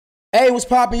Hey, what's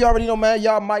poppin'? You already know, man.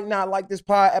 Y'all might not like this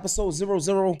pod, episode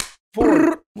 004.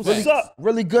 What's up?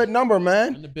 Really good number,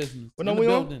 man. In the business. What number we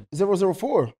on?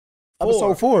 004.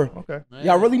 Episode 4. Okay.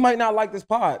 Y'all really might not like this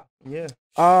pod. Yeah.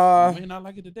 You may not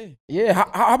like it today. Yeah.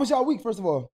 How was y'all week, first of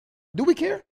all? Do we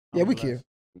care? Yeah, we care.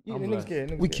 Yeah, niggas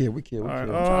care. We care. All right,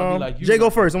 trying to be like you, Jay, go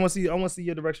man. first. I want to see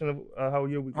your direction of how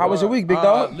your week. How was your week, big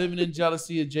dog? Living in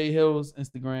jealousy of Jay Hill's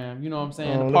Instagram. You know what I'm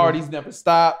saying? Oh, The parties never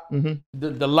stop. Mm-hmm.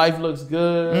 The life looks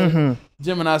good. Mm-hmm.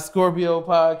 Gemini Scorpio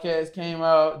Podcast came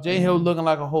out. Jay Hill looking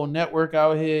like a whole network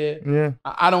out here. Yeah.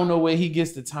 I don't know where he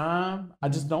gets the time. I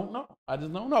just don't know.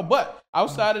 But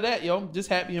outside of that, yo, I'm just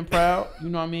happy and proud. You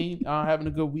know what I mean? Having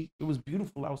a good week. It was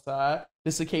beautiful outside.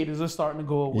 The cicadas are starting to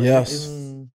go away. Yes.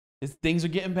 Things are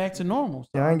getting back to normal. So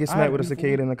Yeah, I ain't get smacked with a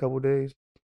cicada in a couple days.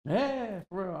 Yeah,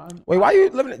 for real. Wait, why you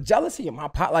living in jealousy in my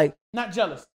pot? Like, Not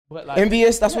jealous, but like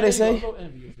envious? That's what they there you say? go,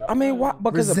 envious, yo. I mean, why?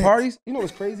 Because of Resent. parties? You know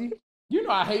what's crazy? You know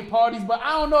I hate parties, but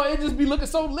I don't know. It just be looking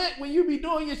so lit when you be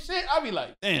doing your shit. I be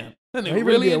like, damn, that nigga He really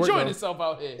really be at work, enjoying though. himself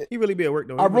out here. He really be at work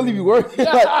though. I really be working.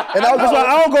 Like, and I was That's why like,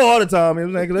 I don't go all the time. You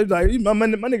know what I'm saying? 'Cause it's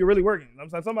like my nigga really working.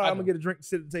 Sometimes I'm gonna get a drink,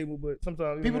 sit at the table, but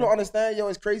sometimes people don't understand, yo,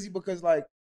 it's crazy because like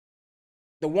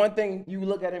the one thing you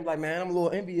look at him like, man, I'm a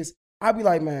little envious. I be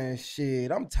like, man,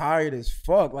 shit, I'm tired as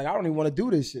fuck. Like, I don't even want to do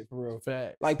this shit for real.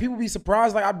 Fact. Like, people be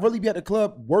surprised. Like, I'd really be at the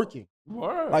club working.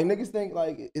 Word. Like, niggas think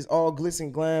like it's all glitz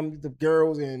and glam, the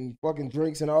girls and fucking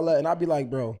drinks and all that. And I'd be like,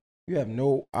 bro, you have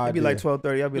no idea. I'd be like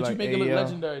 12:30. I'd be but like, you make hey, it look yo.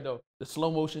 legendary though. The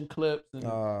slow motion clips and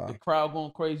the crowd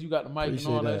going crazy. You got the mic and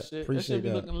Appreciate all that that. shit. That Appreciate shit be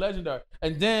that. looking legendary.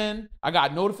 And then I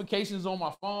got notifications on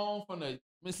my phone from the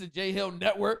Mr. J Hill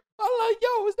Network. I'm like,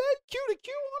 yo, is that Q to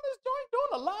Q on this joint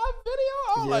doing a live video?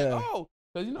 I was Yeah. like, oh,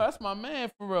 because you know that's my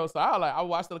man for real. So I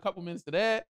watched a couple minutes of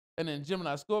that. And then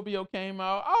Gemini Scorpio came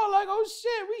out. I was like, oh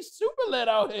shit, we super lit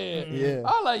out here. Yeah.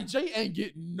 I was like, Jay ain't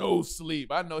getting no sleep.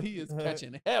 I know he is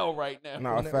catching hell right now.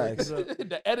 Nah, facts.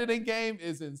 The editing game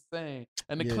is insane.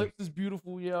 And the Yeah. clips is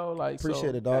beautiful, yo. Like,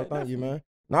 Appreciate so, it, dog. yeah, Thank you, man.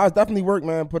 Nah, it's definitely work,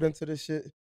 man, put into this shit.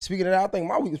 Speaking of that, I think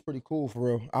my week was pretty cool for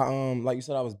real. I like you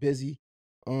said, I was busy.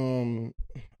 Man.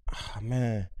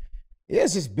 Yeah,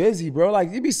 it's just busy, bro.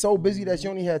 Like, you be so busy that you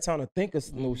only had time to think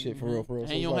of no shit for real, for real. And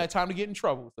So you it's don't like, have time to get in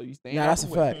trouble, so you stay. nah, that's a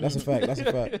fact. That's a fact. That's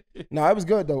a fact. Nah, it was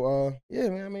good though. Yeah,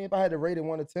 man. I mean, if I had to rate it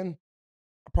 1 to 10,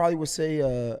 I probably would say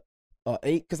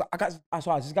 8. Cause I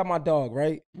just got my dog,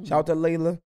 right? Shout out to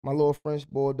Layla, my little French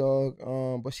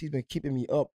bulldog. But she's been keeping me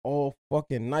up all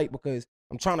fucking night because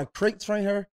I'm trying to crate train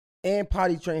her and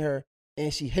potty train her,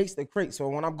 and she hates the crate. So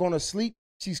when I'm going to sleep,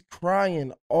 she's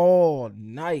crying all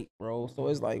night, bro. So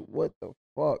it's like, what the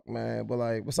fuck, man? But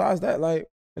like, besides that, like,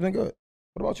 it been good.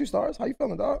 What about you, Stars? How you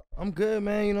feeling, dog? I'm good,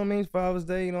 man. You know what I mean? Father's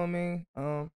Day, you know what I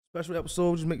mean? Special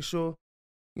episode, just making sure,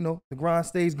 you know, the grind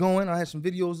stays going. I had some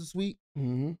videos this week.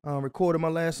 Recorded my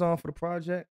last song for the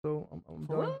project, so I'm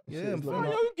For done. real? Yeah, Shit, I'm look Oh,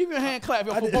 feeling yo, you give you a hand clap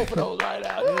yo, I for did- both of those right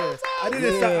now. You know what I'm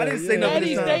saying? I didn't say nothing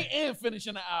Eddie's this Day time. and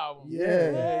finishing the album.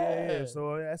 Yeah.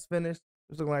 So that's finished.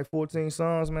 It's looking like 14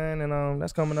 songs, man, and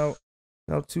that's coming out.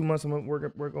 You know, 2 months I'm gonna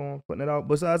work on putting it out.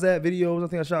 Besides that, videos, I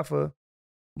think I shot for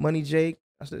Money Jake.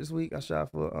 I shot this week. I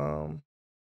shot for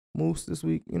Moose this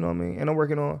week. You know what I mean? And I'm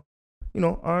working on, you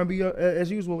know, R&B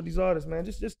as usual with these artists, man.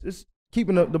 Just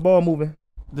keeping the ball moving.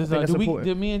 I think that's important.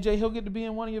 Did me and Jay Hill get to be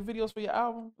in one of your videos for your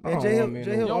album? Man, I Jay don't Hill, wanna be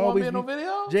Jay in Hill You don't want to always be in no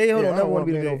video? Jay Hill Yeah, I don't don't never want wanna to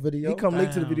be be in in no no video. video. He come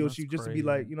late to the Damn, video that's shoot just to be crazy.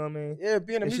 like, you know what I mean? Yeah,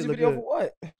 being a That shit music look video good. for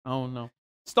what? I don't know.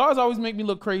 Stars always make me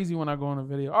look crazy when I go on a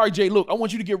video. All right, Jay, look, I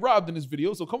want you to get robbed in this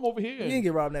video, so come over here. You didn't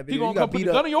get robbed in that He video. gonna You come got put beat the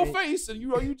up. gun in your and- face, and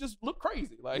you just look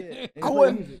crazy. Like, Yeah, and I you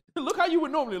wouldn't- play music. look how you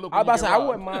would normally look. I was When about to you say, get I robbed.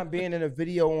 wouldn't mind being in a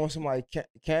video on some like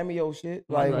cameo shit,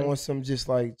 like Right. on some just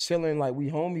like chilling, like we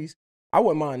homies. I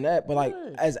wouldn't mind that, but like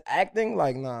Yeah. as acting,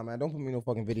 like nah, man, don't put me in no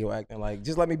fucking video acting. Like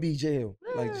just let me be Jay Hill,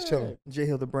 like just chilling. Jay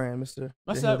Hill the brand, Mr.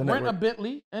 I Jay Hill said the rent a network.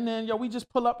 Bentley, and then yo, we just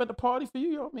pull up at the party for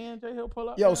you, yo. Me and Jay Hill pull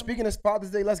up. Yo, man. speaking of Father's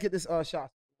Day, let's get this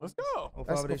shot. Let's go. Oh, Let's-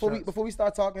 Father Day before shots. we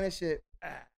start talking this shit,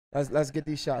 let's get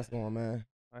these shots going, man.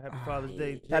 All right, happy Father's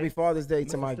Day. Jay. Happy Father's Day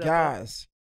to Mr. my Step Up. guys.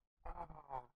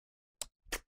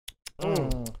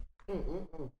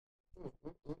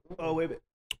 Oh, wait a minute.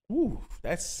 Ooh,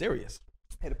 that's serious.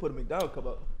 Had to put a McDonald's cup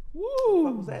up. Woo.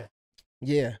 What was that?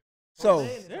 Yeah. So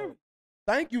Serious.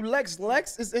 thank you, Lex.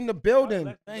 Lex is in the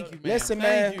building. Thank you, man. Listen,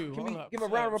 Thank man. you. Can we Hold up. give a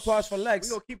round of applause for Lex?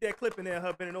 We gonna keep that clip in there,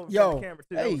 her bending over in Yo, the camera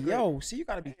too. That hey, was great. yo, see, you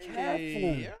gotta be careful.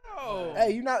 Hey, yo.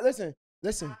 Hey, you not listen. I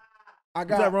Was that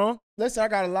got wrong? listen. I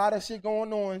got a lot of shit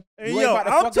going on. Hey, You ain't yo, about to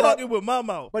I'm fuck it up. talking with my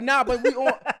mouth. But we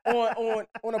on.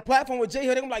 on a platform with J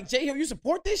Hill, they're like, J Hill, you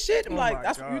support this shit? I'm Oh like, my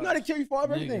that's you know they kill you for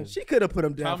everything. She could have put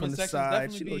him down Comment from the sections side.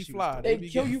 definitely She be knows she fly. was They be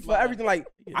kill you getting for fly. everything. Like,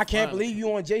 They get I can't fly. believe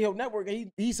you on J Hill Network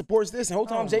and he supports this. And the whole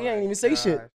time Jay ain't even say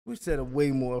shit. We said a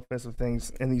way more offensive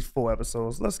things in these 4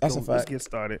 episodes. Let's That's go. a Let's fact. get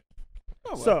started.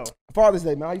 Oh, well. So, Father's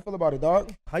Day, man. How you feel about it,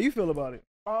 dog? how you feel about it?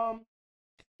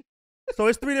 So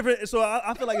it's 3 different. So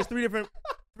I feel like it's 3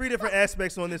 different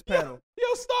aspects on this panel.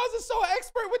 Yo, Stars is so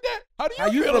expert with that. How do you, How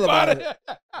you feel feel about about it?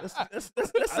 Let's I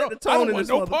set the don't tone in want this.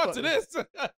 no parts of motherfucker.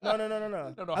 this. No.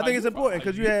 know I how think it's you important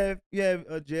feel. because you have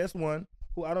JS1,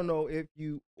 who I don't know if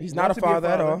you. He's want not a to be father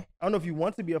at all. I don't know if you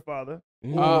want to be a father.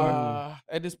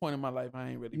 At this point in my life, I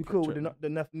ain't really. You cool with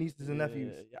tripping. the nieces and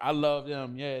nephews? Yeah, I love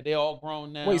them. Yeah, they all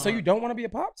grown now. Wait, so you don't want to be a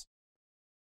pops?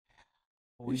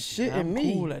 Boy, shitting I'm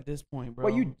me. cool at this point, bro.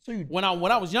 Wait, when I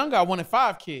was younger, I wanted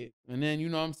 5 kids, and then you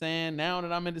know what I'm saying. Now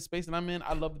that I'm in the space that I'm in,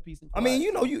 I love the peace and I quiet.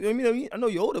 mean, I know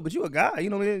you're older, but you a guy.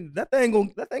 You know what I mean? That thing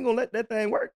gonna let that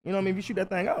thing work. You know what I mean? If you shoot that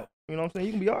thing out, you know what I'm saying?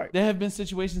 You can be all right. There have been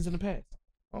situations in the past.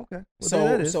 Okay. Well,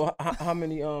 there that is. So how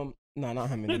many? No, not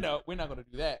how many. No, we're not gonna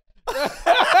do that.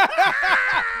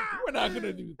 We're not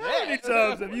gonna do that. How many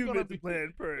times have We're you gonna been be- to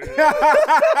Planned Parenthood?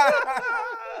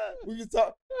 we was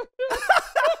talking.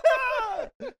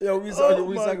 Yo, we was Oh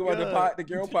talking my about God. the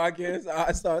girl podcast.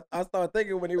 I started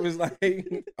thinking when it was like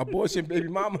abortion baby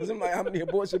mamas. I'm like, how many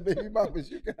abortion baby mamas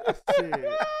you got? Shit.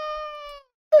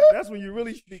 That's when you're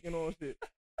really speaking on shit.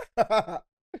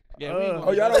 Yeah, we ain't gonna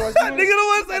Oh, do y'all that. don't want to Nigga don't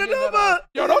want to say the number.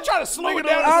 Yo, don't try to slow it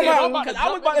down. I'm and say, I'm not, about to I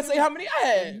was jump about to in. say how many I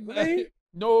had. Man.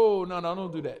 No,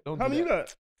 don't do that. Don't do How many that.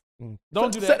 you got?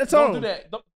 Don't do that. Set the Don't do tone.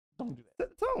 that. Don't do that. Set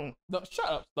the tone. No, shut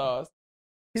up, Stars.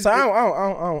 So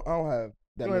I don't have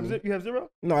that many. You have 0?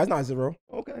 No, it's not 0.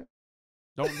 Okay.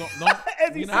 Don't. As he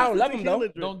we sips not- I don't the love him, tequila though.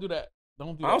 drink. Don't do that.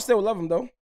 Don't do I don't that. still love him though.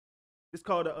 It's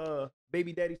called a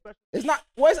baby daddy special. It's not.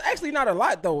 Well, it's actually not a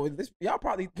lot though. Y'all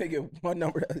probably thinking one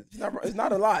number. It's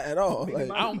not a lot at all.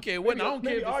 Like, I don't care what. I don't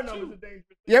care Maybe if our it's numbers two. are dangerous.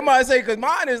 yeah, I might say because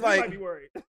mine is You might like, be worried.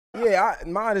 yeah,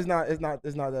 mine is not. It's not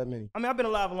that many. I mean, I've been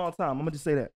alive a long time. I'm gonna just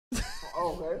say that.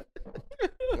 Okay.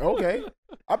 Okay.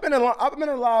 I've been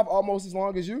alive almost as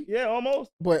long as you, Yeah,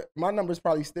 almost. but my number's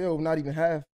probably still not even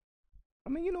half. I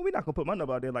mean, you know, we're not gonna put my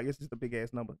number out there like it's just a big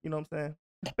ass number. You know what I'm saying?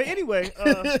 But anyway,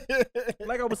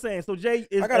 like I was saying, so Jay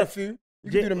is. I got a few.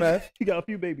 You can do the math. You got a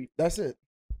few babies. That's it.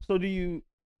 So do you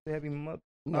say happy mother?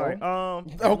 No. All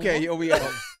right. Okay, here we are.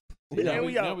 Yeah,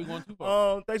 we now out. we going too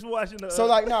far. Thanks for watching. So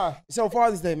like, nah. So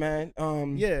Father's Day, man.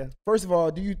 yeah. First of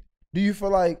all, do you feel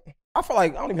like? I feel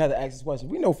like I don't even have to ask this question.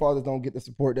 We know fathers don't get the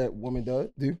support that women do.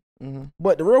 Mm-hmm.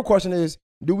 But the real question is,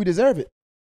 do we deserve it?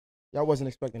 Y'all wasn't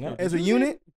expecting that. As a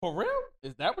unit, For real?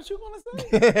 Is that what you gonna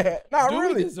say? Not Do we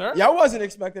really. deserve Y'all wasn't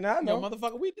expecting that. Yo, No.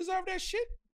 motherfucker, we deserve that shit.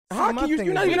 How See, my can you? thing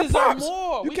You're is not we even a deserve pops.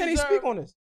 more. You We can't even deserve- speak on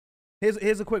this.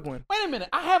 here's a quick one. Wait a minute.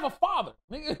 I have a father.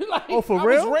 Nigga, like, Oh, for I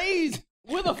real? was raised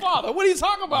with a father. What are you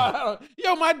talking about?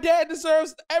 Yo, my dad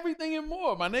deserves everything and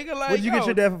more, my nigga. Like, What did you get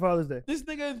your dad for Father's Day? This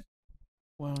nigga.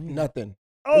 Well, you know, Nothing.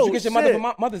 Oh, What you get your mother shit.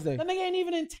 for Mother's Day? that nigga ain't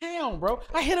even in town, bro.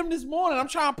 I hit him this morning. I'm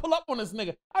trying to pull up on this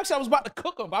nigga. Actually, I was about to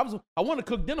cook him. I want to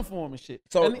cook dinner for him and shit.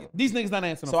 So- And these niggas not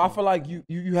answering. So the I phone. feel like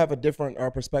you have a different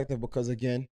perspective because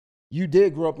again, you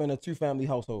did grow up in a 2-family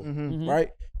household, Mhm. Mhm.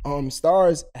 right?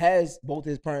 Stars has both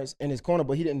his parents in his corner,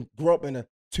 but he didn't grow up in a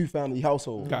 2-family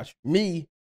household. Gotcha. Me,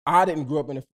 I didn't grow up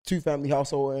in a 2-family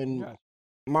household, and Gotcha.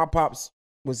 my pops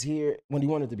was here when he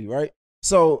wanted to be, right?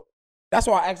 So that's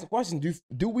why I asked the question: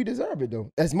 Do we deserve it though?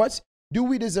 Do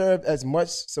we deserve as much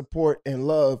support and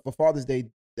love for Father's Day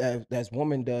as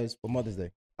woman does for Mother's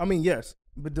Day? I mean, yes,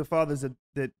 but the fathers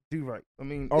that do right. I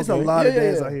mean, it's a Okay. lot of Yeah,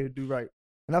 dads yeah. out here who do right,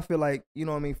 and I feel like, you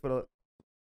know what I mean.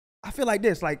 I feel like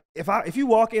this: like if you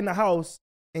walk in the house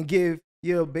and give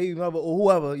your baby mother or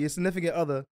whoever, your significant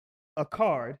other, a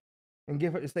card and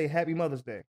give her to say Happy Mother's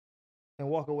Day, and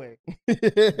walk away, you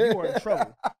are in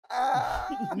trouble.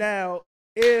 Now,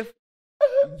 if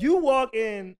you walk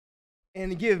in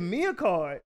and give me a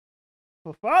card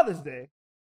for Father's Day,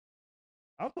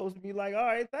 I'm supposed to be like, all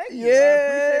right, thank you. I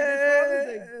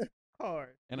appreciate this Father's Day card.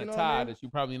 and You a know tie what I mean? that you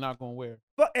probably not gonna wear.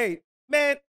 But hey,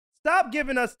 man, stop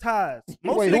giving us ties.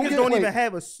 Most Wait, who niggas give- don't wait. even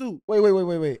have a suit.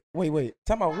 Wait.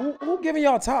 Tell me, who giving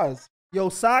y'all ties? Yo,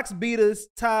 socks, beaters,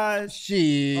 ties.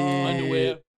 Shit.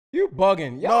 Underwear. You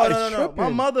bugging. Y'all No. is My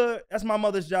tripping. mother, that's my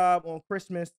mother's job on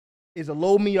Christmas, is to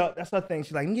load me up. That's her thing.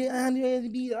 She's like, yeah, I'm ready to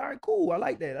be, all right, cool. I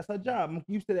like that. That's her job. I'm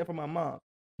used to that from my mom.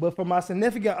 But for my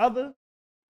significant other,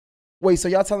 Wait, so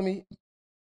y'all telling me?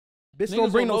 bitch Niggas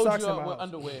don't bring will no load socks you in up my with house.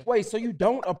 underwear. Wait, so you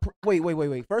don't?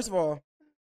 Wait. First of all,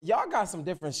 y'all got some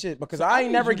different shit because I ain't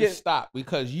need never you to get. stop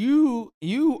because you've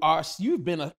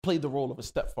played the role of a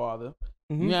stepfather.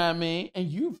 You know what I mean? And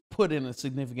you've put in a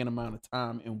significant amount of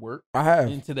time and work I have.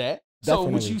 into that. Definitely.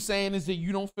 So what you saying is that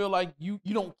you don't feel like you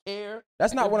don't care?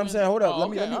 That's not what I'm saying. Hold up. Oh,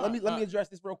 let me address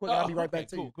this real quick. And I'll be right back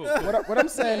to you. Cool. What I'm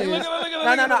saying is,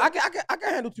 no. I can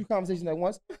handle two conversations at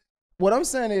once. What I'm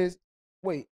saying is,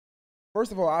 wait.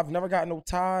 First of all, I've never got no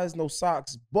ties, no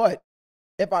socks. But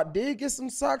if I did get some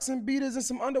socks and beaters and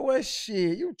some underwear,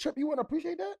 shit, you wouldn't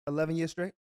appreciate that? 11 years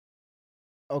straight.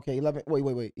 Okay, 11.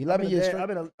 Wait. 11 years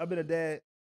straight. I've been a dad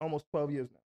almost 12 years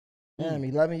now. Damn,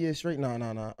 11 years straight. No.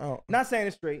 Not saying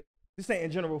it straight. Just saying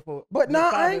in general for. But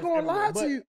I ain't gonna lie to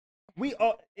you. We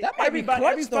all that might be clutch,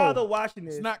 every father watching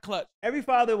this. It's not clutch. Every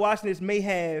father watching this may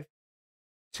have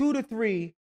 2 to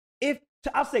 3,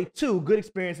 I'll say 2 good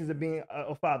experiences of being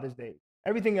a Father's Day.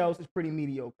 Everything else is pretty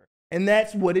mediocre, and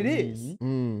that's what it is.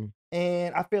 Mm-hmm.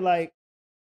 And I feel like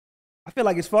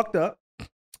it's fucked up.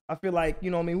 I feel like,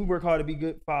 you know what I mean, we work hard to be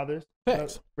good fathers.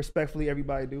 Respectfully,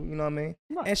 everybody do. You know what I mean?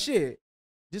 Right. And shit,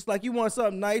 just like you want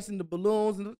something nice and the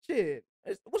balloons and the shit.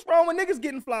 What's wrong with niggas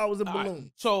getting flowers and balloons?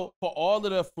 So for all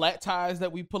of the flat tires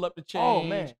that we pull up to change, oh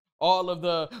man, all of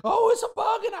the it's a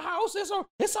bug in the house, it's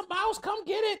a mouse, come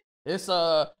get it. It's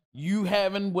you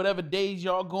having whatever days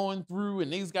y'all going through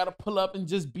and niggas gotta pull up and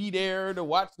just be there to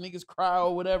watch niggas cry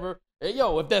or whatever. Hey,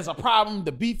 if there's a problem,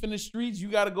 the beef in the streets, you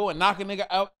gotta go and knock a nigga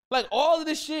out. Like all of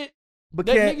this shit that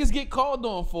niggas get called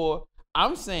on for.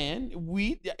 I'm saying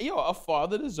a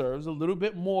father deserves a little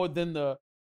bit more than the.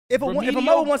 If a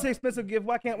mother wants an expensive gift,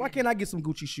 why can't I get some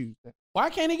Gucci shoes? Why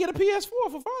can't he get a PS4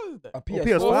 for Father's Day? A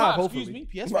PS5, hopefully. Excuse me,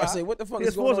 PS5. I say, what the fuck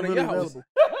is going on in your house?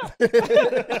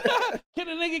 Can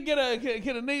a nigga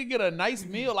get a nice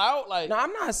meal out? Like, no,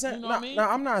 I'm not saying. You know what I mean? No,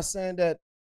 I'm not saying that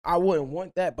I wouldn't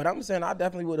want that, but I'm saying I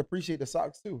definitely would appreciate the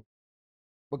socks too.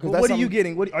 Because what are you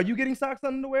getting? Are you getting socks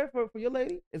and underwear for your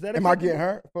lady? Is that? Am I getting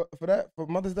her for that for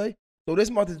Mother's Day? So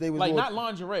this Mother's Day was like not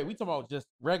lingerie. We talking about just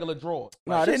regular drawers.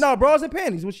 No, bras and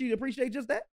panties. Would she appreciate just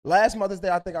that? Last Mother's Day,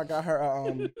 I think I got her.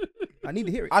 I need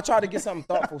to hear it. I tried to get something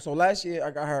thoughtful. So last year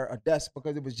I got her a desk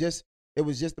because it was just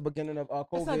the beginning of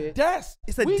COVID. It's a desk.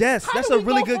 It's a desk. That's a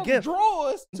really good gift.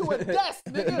 Drawers to a desk,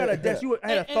 nigga. You got a desk. You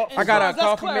had a thought. I got a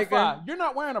coffee maker. You're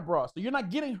not wearing a bra, so you're not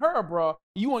getting her a bra.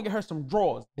 You want to get her some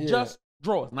drawers, just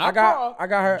drawers. Not I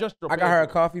got her. Just I got her a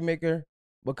coffee maker.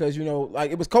 Because like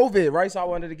it was COVID, right? So I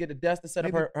wanted to get a desk to set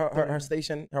up her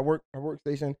station, her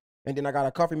workstation, and then I got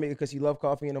a coffee maker because she loved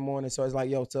coffee in the morning. So it's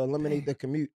like, to eliminate the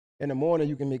commute in the morning,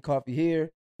 you can make coffee here.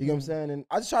 You know what I'm saying? And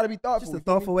I just try to be thoughtful. Just a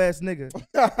thoughtful ass nigga.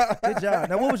 Good job.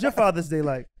 Now, what was your Father's Day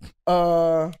like?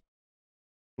 My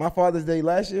Father's Day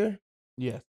last year.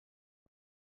 Yes.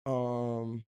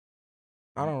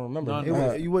 I don't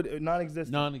remember. You would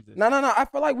non-existent. Non-existent. No. I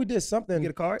feel like we did something. You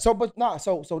get a card? So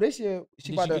this year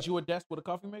she get you a desk with a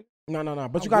coffee maker? No.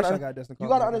 But you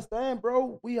gotta understand,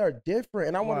 bro. We are different,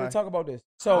 and I wanted to talk about this.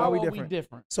 So how are we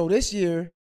different? So this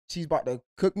year she's about to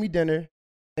cook me dinner,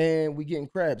 and we getting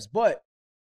crabs. But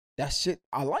that shit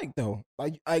I like though.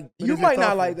 Like you might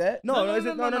not like that. No. That's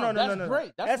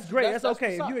great. That's great. That's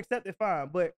okay. If you accept it, fine.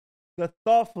 But the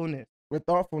thoughtfulness. With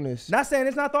thoughtfulness. Not saying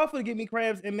it's not thoughtful to get me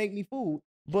crabs and make me food,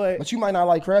 but you might not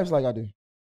like crabs like I do.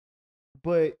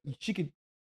 But she could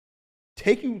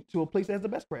take you to a place that has the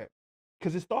best crabs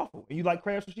because it's thoughtful. And you like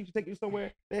crabs, so she can take you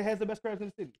somewhere that has the best crabs in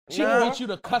the city. She wants you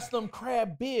to custom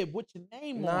crab bib with your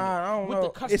name on it. I don't know.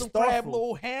 With the custom crab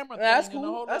little hammer. That's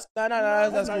cool. That's cool.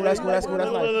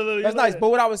 That's nice. But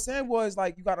what I was saying was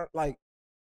like you gotta like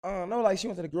I don't know, like she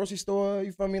went to the grocery store.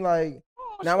 You feel me? Like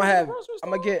now I'm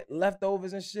gonna get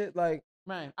leftovers and shit. Like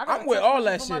man, I'm with all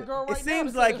that shit. It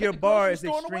seems like your bar is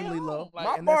extremely low.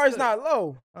 My bar is not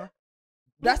low.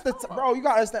 That's bro. You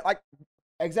gotta understand. Like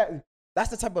exactly. That's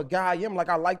the type of guy I am. Like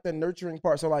I like the nurturing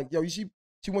part. So like she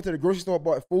went to the grocery store,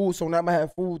 bought food. So now I'm gonna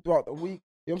have food throughout the week. You know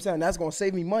what I'm saying? That's gonna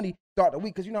save me money throughout the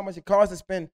week because you know how much it costs to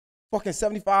spend fucking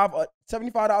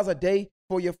 $75 a day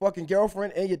for your fucking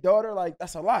girlfriend and your daughter. Like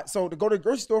that's a lot. So to go to the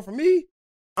grocery store for me,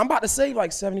 I'm about to save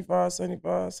like 75.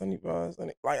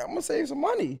 Like I'm gonna save some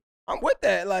money. I'm with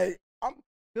that. Like I'm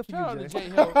good for you,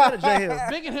 Jay. Jay Hill.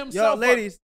 Bigging himself. Yo,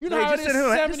 ladies. You know how just send him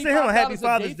a Happy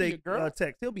Father's Day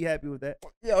text. He'll be happy with that.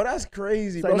 Yo, that's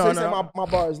crazy, bro. My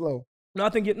bar is low. No, I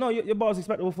think your bar is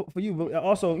expectable for you, but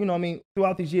also, you know, I mean,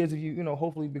 throughout these years of you know,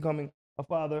 hopefully becoming a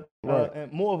father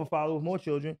and more of a father with more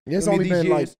children. It's only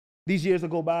been these years will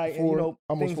go by, and you know,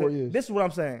 almost 4 years. This is what I'm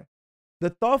saying.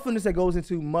 The thoughtfulness that goes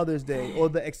into Mother's Day, or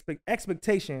the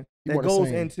expectation that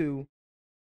goes into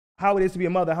how it is to be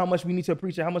a mother, how much we need to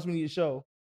appreciate, how much we need to show,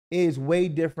 is way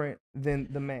different than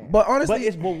the man. But honestly,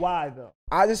 but why though?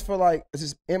 I just feel like it's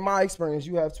just in my experience.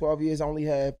 You have 12 years. I only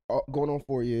have going on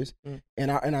 4 years,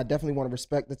 and I definitely want to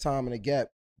respect the time and the gap.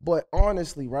 But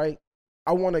honestly, right,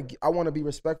 I want to be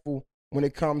respectful when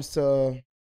it comes to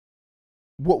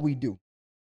what we do.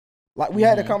 Like we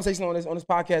had a conversation on this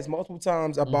podcast multiple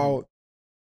times about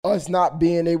us not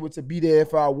being able to be there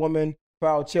for our women, for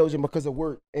our children because of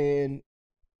work, and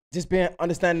just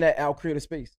understanding that our creative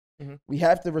space. We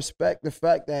have to respect the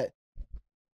fact that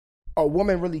a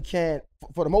woman really can't,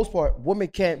 for the most part, women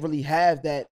can't really have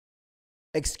that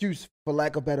excuse, for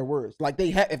lack of better words. Like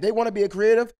if they want to be a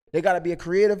creative, they got to be a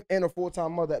creative and a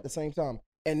full-time mother at the same time.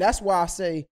 And that's why I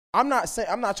say I'm not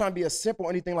trying to be a simp or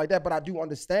anything like that, but I do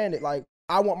understand it. Like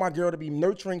I want my girl to be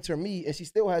nurturing to me, and she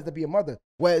still has to be a mother.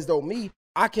 Whereas though me,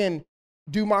 I can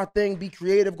do my thing, be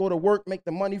creative, go to work, make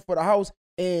the money for the house,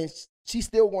 and she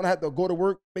still want to have to go to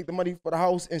work, make the money for the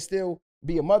house, and still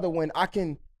be a mother. When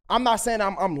I'm not saying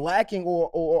I'm lacking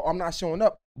or I'm not showing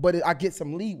up, but I get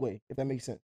some leeway, if that makes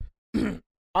sense.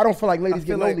 I don't feel like ladies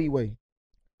get no leeway.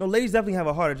 No, ladies definitely have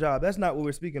a harder job. That's not what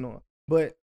we're speaking on.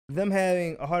 But them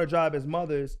having a harder job as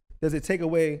mothers, does it take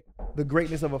away the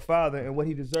greatness of a father and what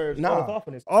he deserves? Nah.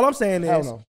 Thoughtfulness. All I'm saying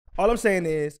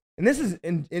is, and this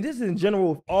is in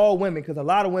general with all women, because a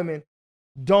lot of women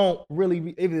don't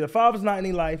really, either the father's not in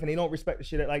their life and they don't respect the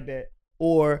shit like that,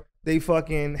 or they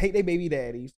fucking hate their baby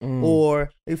daddies, or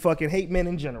they fucking hate men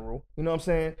in general. You know what I'm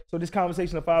saying? So this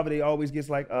conversation of Father's Day always gets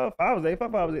like, oh, Father's Day,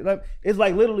 Father's Day. Like, it's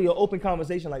like literally an open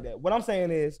conversation like that. What I'm saying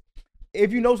is,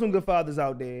 if you know some good fathers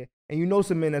out there and you know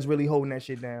some men that's really holding that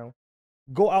shit down,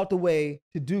 go out the way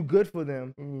to do good for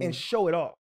them and show it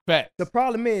off. Facts. The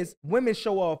problem is women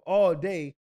show off all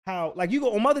day how, like, you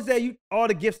go on Mother's Day, all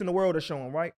the gifts in the world are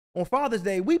showing, right? On Father's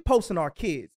Day, we posting our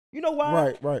kids. You know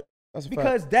why? Right. That's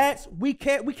because that's we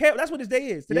can't. That's what this day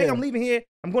is. Today I'm leaving here.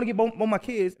 I'm going to get both my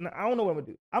kids, and I don't know what I'm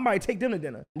gonna do. I might take them to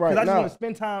dinner because I just want to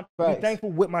spend time, be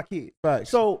thankful with my kids.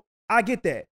 So I get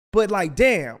that, but like,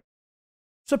 damn,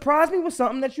 surprise me with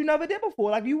something that you never did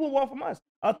before. Like you would want from us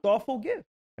a thoughtful gift,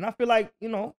 and I feel like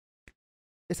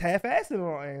it's half-assed on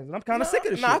our ends, and I'm kind of sick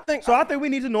of this shit. I think we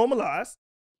need to normalize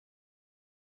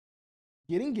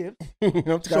getting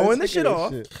gifts, showing the shit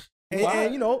off. And I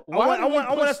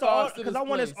want us to all, because I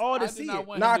want us all to see it.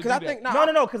 Because I think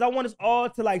because I want us all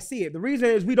to like see it. The reason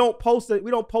is we don't post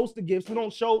the gifts. We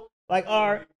don't show like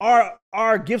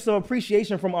our gifts of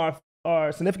appreciation from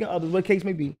our significant others, what case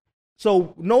may be.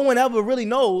 So no one ever really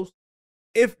knows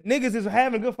if niggas is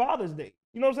having a good Father's Day.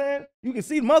 You know what I'm saying? You can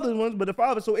see mother's ones, but the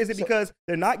father. So is it because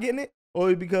they're not getting it,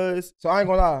 or because? So I ain't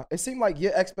gonna lie. It seemed like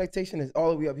your expectation is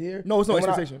all the way up here. No, it's no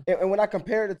expectation. And when I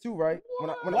compare the two, right? Why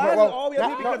is it all the way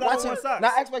up here? Because I don't want socks.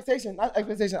 Not expectation.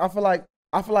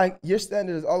 I feel like your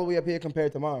standard is all the way up here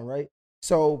compared to mine, right?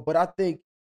 So, but I think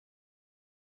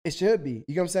it should be.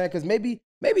 You know what I'm saying? Because maybe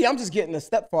I'm just getting a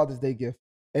stepfather's day gift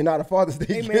and not a Father's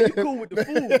Day gift. Hey man, you cool with the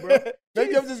food, bro?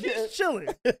 Maybe I'm just getting chilling.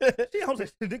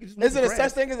 Is it a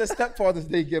such thing as a stepfather's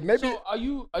day gift? Maybe. So are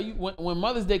you when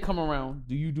Mother's Day come around,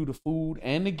 do you do the food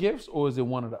and the gifts, or is it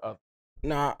one or the other?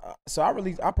 Nah. So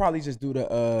I probably just do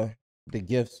the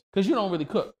gifts. Cause you don't really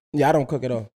cook. Yeah, I don't cook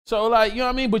at all. So like, you know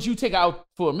what I mean? But you take out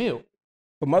for a meal.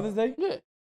 For Mother's Day? Yeah.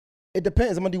 It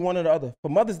depends. I'm gonna do one or the other. For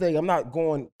Mother's Day, I'm not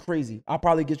going crazy. I'll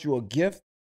probably get you a gift,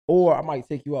 or I might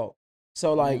take you out.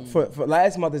 So like for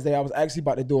last Mother's Day, I was actually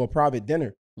about to do a private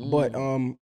dinner, but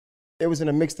it was in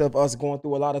a mix of us going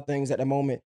through a lot of things at the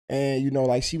moment, and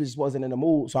like she just wasn't in the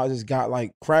mood, so I just got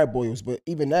like crab boils. But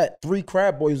even that, 3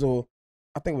 crab boils, or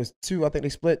I think it was 2. I think they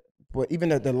split. But even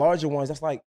the larger ones, that's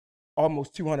like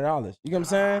almost $200. You know what I'm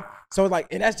saying? So it's like,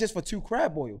 and that's just for 2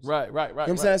 crab boils. Right. You know what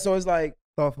I'm saying? So it's like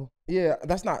thoughtful. Yeah,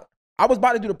 that's not. I was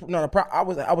about to do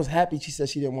I was happy she said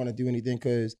she didn't want to do anything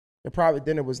because the private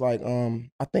dinner was like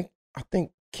I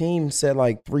think Keem said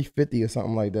like $350 or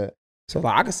something like that. So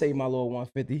like I could save my little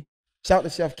 $150. Shout out to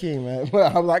Chef Keem, man.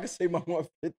 I was like, I could save my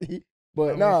 $150.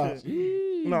 But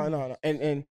no.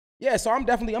 And yeah, so I'm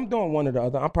doing one or the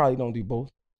other. I probably don't do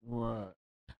both. Right.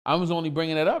 I was only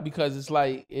bringing it up because it's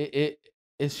like it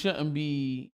shouldn't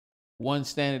be one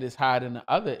standard is higher than the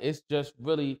other. It's just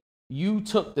really you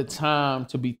took the time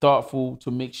to be thoughtful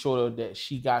to make sure that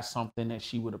she got something that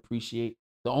she would appreciate.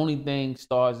 The only thing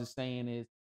Stars is saying is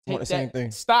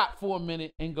stop for a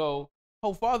minute and go,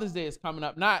 oh, Father's Day is coming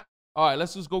up. Not, all right,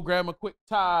 let's just go grab a quick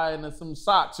tie and some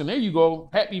socks. And there you go.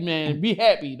 Happy man. Be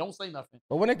happy. Don't say nothing.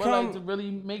 But when it comes like, to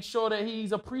really make sure that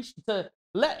he's appreciative,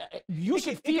 you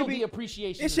should feel the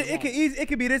appreciation. It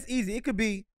could be this easy. It could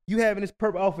be you having this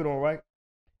purple outfit on, right?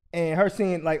 And her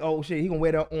saying like, oh shit, he gonna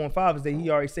wear that on Father's Day. He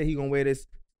already said he gonna wear this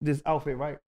outfit,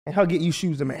 right? And her get you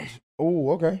shoes to match.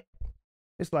 Oh, okay.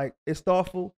 It's like, it's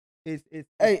thoughtful. It's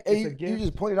you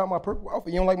just pointed out my purple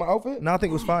outfit. You don't like my outfit? No, I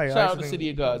think it was fire. Shout out to City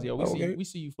of Gods, yo. We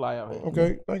see you fly out here.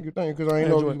 Okay, thank you, because I ain't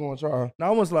know you was gonna try. No, I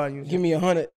almost lied. Give me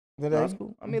 100. That's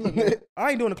cool. I mean, look, man,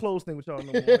 I ain't doing the clothes thing with y'all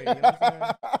no more. You know what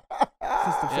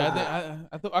I'm saying?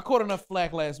 I caught enough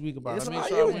flack last week about it.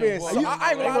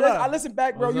 I listened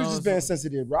back, bro. You was just being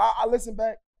sensitive, bro. I listened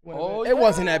back. It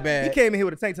wasn't that bad. He came in here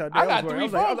with a tank top. I got 3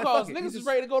 phone calls. Niggas is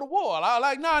ready to go to war. I was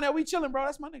like, nah, we chilling, bro.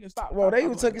 That's my nigga. Stop. Well, they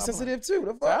took it sensitive too.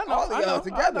 The fuck, all of y'all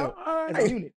together. As a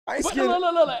unit. I ain't scared.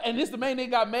 Look. And this the main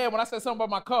nigga got mad when I said something about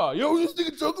my car. Yo, this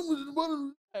nigga talking with his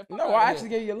mother. No, I actually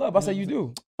gave you love. I said you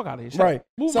do. Fuck out of here. Right.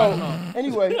 So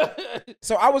anyway,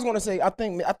 so I was gonna say, I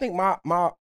think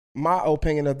my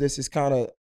opinion of this is kind of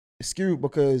skewed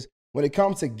because when it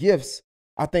comes to gifts,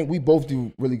 I think we both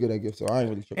do really good at gifts. So I ain't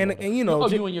really sure. And you know,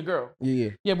 you and your girl. Yeah.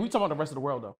 Yeah, but we talking about the rest of the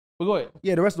world though. But go ahead.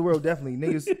 Yeah, the rest of the world definitely.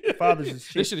 Niggas, fathers is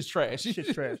shit. This shit is trash.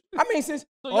 Shit's trash. I mean, since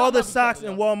all the socks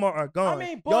in Walmart are gone, I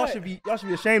mean, y'all should be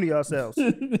ashamed of yourselves.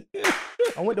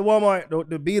 I went to Walmart.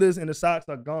 The beaters and the socks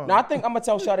are gone. No, I think I'm gonna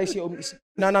tell Sade she owe me.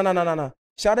 No.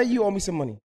 Sade, you owe me some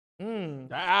money.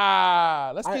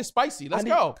 Let's get spicy. Let's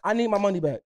go. I need my money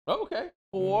back. Okay.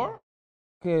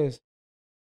 Cause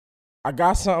I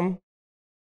got something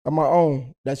of my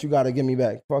own that you gotta give me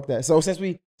back. Fuck that. So since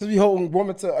we holding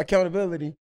women to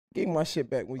accountability, give me my shit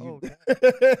back when you.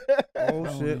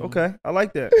 Oh shit. Okay, I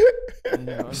like that.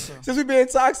 Since we being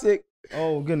toxic.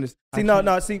 Oh goodness.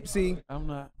 See, see. I'm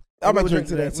not. I'm gonna drink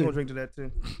to that too. We're gonna drink to that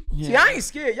too. Yeah. See, I ain't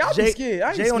scared. Y'all be scared. I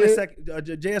ain't scared. On his second.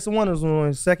 JS1 was on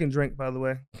his second drink, by the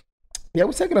way. Yeah,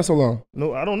 what's taking us so long?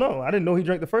 No, I don't know. I didn't know he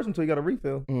drank the first until he got a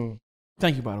refill.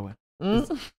 Thank you, by the way.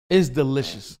 It's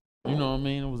delicious. You know what I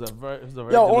mean? It was a very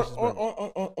delicious.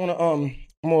 On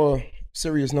a more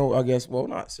serious note, I guess. Well,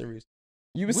 not serious.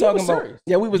 You was we talking about. Serious.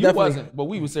 Yeah, we was definitely. Wasn't, but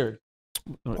we was serious.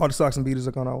 All the socks and beaters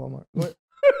are gone out Walmart. What?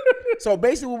 So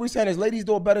basically, what we're saying is, ladies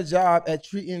do a better job at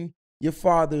treating your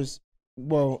fathers,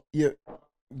 your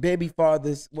baby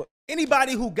fathers.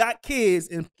 Anybody who got kids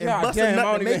and busted a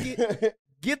nut to make it,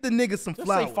 give the niggas some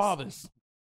flowers. Say fathers.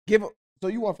 So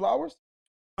you want flowers?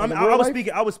 I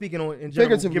was speaking on in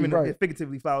general, giving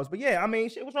figuratively flowers. But yeah, I mean,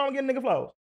 shit, what's wrong with getting a nigga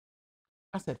flowers?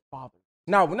 I said father.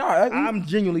 No. I'm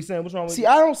genuinely saying, what's wrong with? See,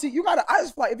 I don't see. You gotta. I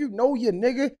just like if you know your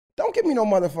nigga, don't give me no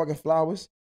motherfucking flowers.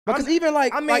 Because even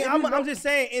like, I'm just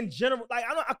saying in general. Like,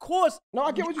 of course. No,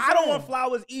 I get what you're saying. I don't want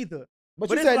flowers either.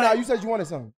 But you said no. You said you wanted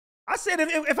something. I said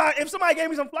if somebody gave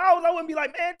me some flowers, I wouldn't be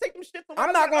like, man, take them shit.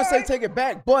 I'm not gonna say take it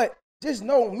back, but just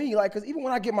know me, like, because even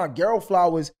when I get my girl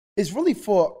flowers, it's really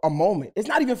for a moment. It's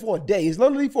not even for a day. It's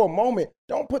literally for a moment.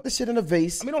 Don't put the shit in a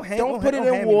vase. I mean, don't put it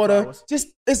in water. Just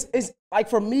it's like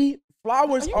for me,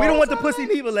 flowers. We don't want the pussy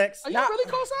neither, Lex. Are you really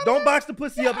close out? Don't box the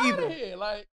pussy up either. Here,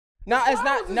 like, nah, it's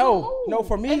not. No,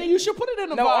 for me. And then you should put it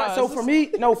in a vase. So for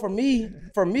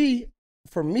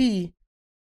me,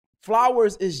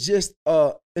 flowers is just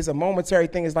is a momentary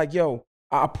thing. It's like, yo,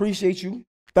 I appreciate you.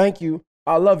 Thank you.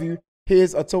 I love you.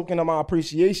 Here's a token of my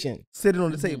appreciation. Sit it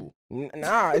on the table.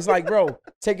 Nah, it's like, bro,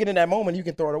 take it in that moment. You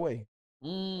can throw it away.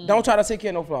 Don't try to take care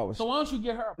of no flowers. So why don't you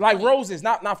get her like roses,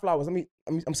 not flowers.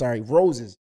 I'm sorry,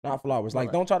 roses, not flowers.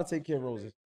 Like, don't try to take care of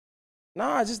roses.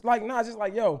 Just like,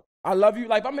 yo, I love you.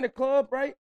 Like, if I'm in a club,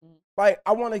 right? Like,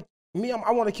 I want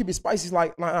to keep it spicy.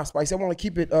 Like, not spicy. I want to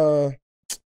keep it,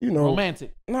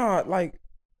 romantic. Nah, like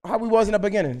how we was in the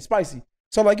beginning, spicy.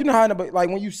 So like, you know how like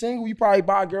when you single, you probably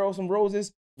buy a girl some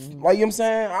roses. Like, you know what I'm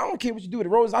saying? I don't care what you do with the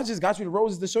roses. I just got you the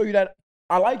roses to show you that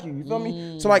I like you. You feel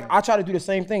me? So like, I try to do the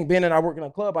same thing. Being that I work in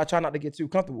a club, I try not to get too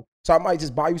comfortable. So I might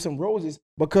just buy you some roses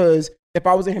because if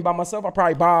I was in here by myself, I'd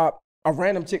probably buy a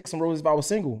random chick some roses if I was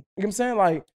single. You know what I'm saying?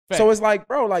 Like, so it's like,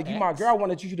 bro, like you my girl, I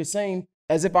want to treat you the same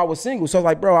as if I was single. So it's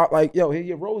like, bro, yo, here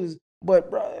your roses.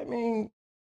 But bro, I mean,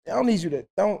 I don't need you to,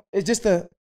 it's just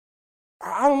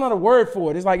I don't know the word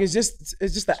for it. It's like, it's just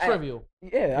the trivial.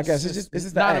 Yeah, I guess it's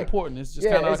just not the important. It's just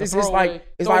kind of like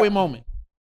a throwaway moment.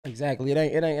 Exactly. It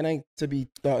ain't to be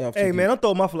thought of. Hey man, don't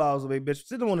throw my flowers away, bitch.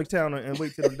 Sit them on the counter and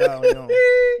wait till them down. You know?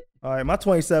 All right, my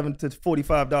 $27 to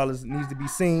 $45 needs to be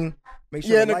seen. Make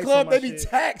sure. Yeah, in the club they be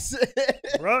taxed.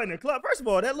 Bro, in the club. First of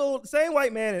all, that little same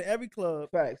white man in every club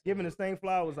giving the same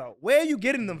flowers out. Where are you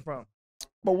getting them from?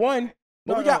 But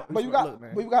you got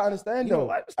to understand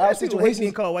though. Our situations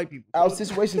being called white people. Our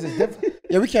situations is different.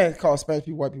 Yeah, we can't call Spanish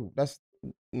people white people. That's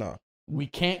no. We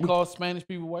can't call Spanish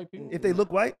people white people if they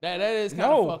look white. That is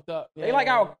kind of fucked up. Yeah. They like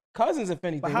our cousins, if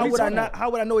anything. But how would I not? How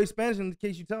would I know he's Spanish in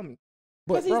case you tell me?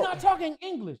 Because he's not talking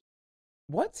English.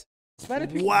 What?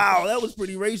 Spanish people? Wow, that was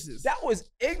pretty racist. That was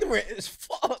ignorant as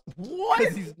fuck.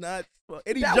 What? He's not.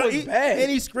 That was bad.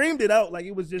 And he screamed it out like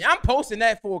it was just. Yeah, I'm posting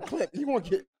that for a clip. You want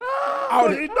to get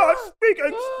out? He's not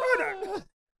speaking Spanish.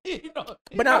 But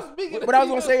what I was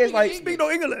gonna say is like, speak no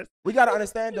English. We gotta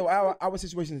understand though, our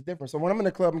situation is different. So when I'm in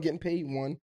the club, I'm getting paid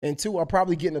 1, and 2, I'm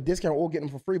probably getting a discount or getting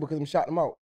them for free because I'm shouting them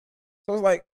out. So it's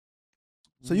like,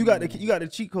 So you got the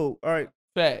cheat code. All right.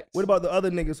 Facts. What about the other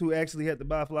niggas who actually had to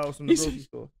buy flowers from the grocery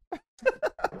store?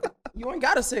 you ain't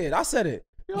gotta say it. I said it.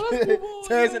 Yo, let's move on,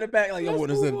 Tags yo. in the back like, yo, Let's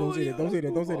what is move it? Don't on, say yo. that. Don't say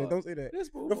that. Let's Don't say move that. on. Don't say that. Let's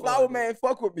move The on, flower yo. man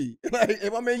fuck with me. Like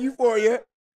if I'm in Euphoria,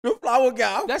 the flower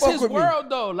guy, That's fuck his with world,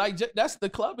 though. Like that's the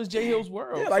club is J Hill's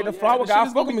world. me. Yeah, like So, the flower that guy, shit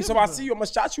is fuck gonna with be me. So I different see you, I'm gonna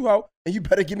shout you out, and you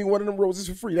better give me one of them roses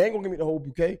for free. They ain't gonna give me the whole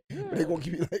bouquet, but they gonna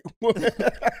give me like one.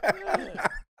 Yeah.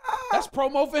 That's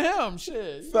promo for him.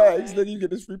 Shit. Facts, nigga, you get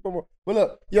this free promo. But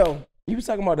look, yo, you was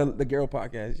talking about the girl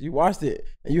podcast. You watched it,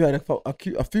 and you had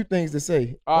a few things to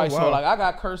say. All right, Oh, so wow. like I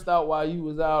got cursed out while you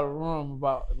was out of the room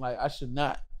about like I should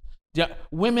not. Yeah,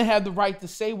 women have the right to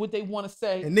say what they want to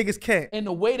say And niggas can't. in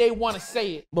the way they want to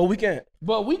say it, But we can't.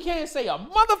 but we can't say a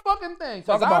motherfucking thing.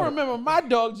 Talk Because about I it. remember my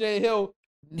dog J Hill,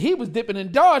 he was dipping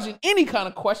and dodging any kind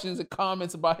of questions and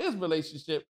comments about his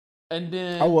relationship, and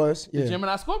then I was, the yeah.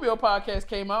 Gemini Scorpio podcast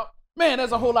came out. Man,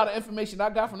 there's a whole lot of information I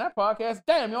got from that podcast.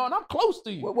 Damn, y'all, and I'm close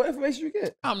to you. What information you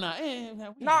get? I'm not.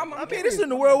 Nah, I mean, it's in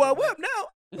the World Wide Web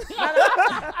now.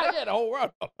 Yeah, the whole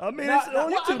world. I mean, Nah, it's on well,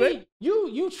 YouTube, I mean,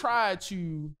 you try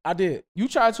to I did.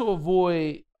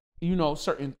 avoid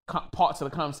certain parts of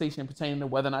the conversation pertaining to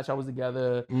whether or not y'all was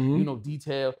together. Mhm.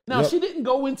 Detail. Now Yep. she didn't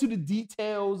go into the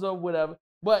details or whatever,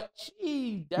 but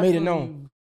she definitely Made it known.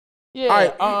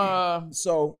 Yeah. All right.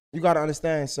 So you gotta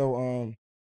understand. So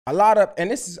a lot of, and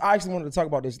this is, I actually wanted to talk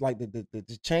about this, like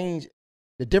the change,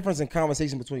 the difference in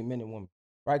conversation between men and women,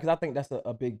 right? Because I think that's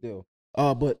a big deal.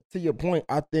 But to your point,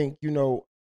 I think,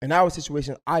 in our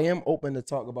situation, I am open to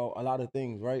talk about a lot of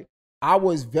things, right? I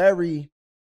was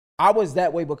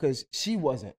that way because she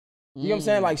wasn't. You know what I'm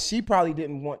saying? Like she probably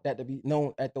didn't want that to be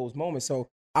known at those moments. So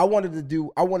I wanted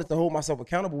to hold myself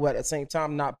accountable, but at the same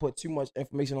time not put too much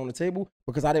information on the table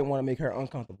because I didn't want to make her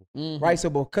uncomfortable. Right? So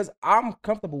because I'm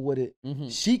comfortable with it,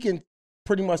 she can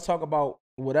pretty much talk about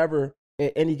whatever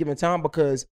at any given time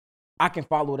because I can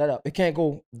follow that up. It can't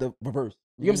go the reverse.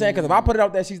 You know what I'm saying? Because if I put it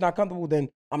out there, she's not comfortable, then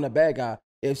I'm the bad guy.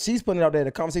 If she's putting it out there,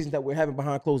 the conversations that we're having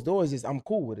behind closed doors is I'm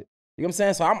cool with it. You know what I'm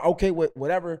saying? So I'm okay with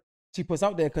whatever she puts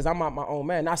out there because I'm not my own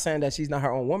man. Not saying that she's not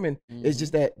her own woman. It's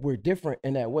just that we're different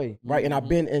in that way, right? And I've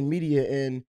been in media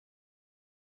and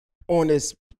on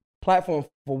this platform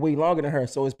for way longer than her,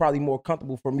 so it's probably more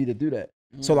comfortable for me to do that.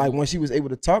 So like when she was able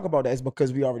to talk about that, it's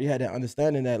because we already had that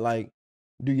understanding that like,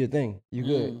 do your thing, you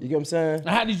good. You get what I'm saying?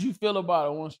 How did you feel about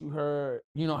it once you heard,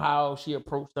 how she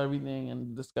approached everything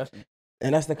and the discussion?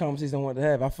 And that's the conversation I wanted to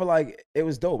have. I feel like it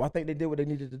was dope. I think they did what they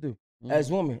needed to do as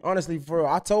women. Honestly, for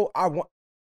real,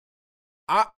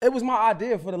 it was my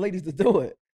idea for the ladies to do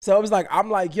it. So it was like, I'm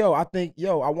like, I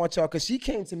want y'all, because she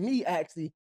came to me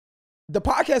actually. The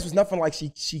podcast was nothing like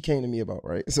she came to me about,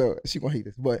 right? So she gonna hate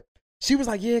this, but she was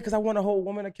like, yeah, because I want to hold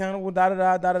women accountable,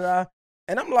 da-da-da.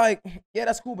 And I'm like, yeah,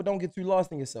 that's cool, but don't get too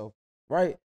lost in yourself,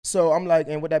 right? So I'm like,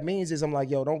 and what that means is I'm like,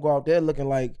 don't go out there looking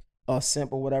like a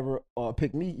simp or whatever, or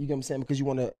pick me, you get what I'm saying? Because you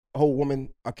want to hold women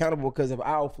accountable because of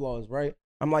our flaws, right?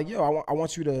 I'm like, I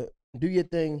want you to do your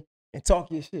thing and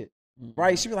talk your shit,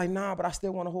 right? She was like, nah, but I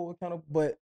still want to hold accountable.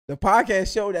 But the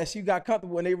podcast showed that she got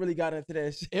comfortable and they really got into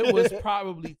that shit. It was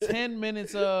probably 10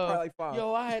 minutes of, Probably like 5.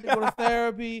 I had to go to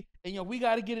therapy, and we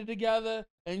got to get it together,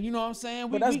 and you know what I'm saying?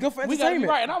 But that's good for we gotta be entertainment.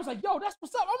 right. And I was like, that's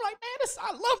what's up. I'm like, man,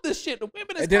 I love this shit. The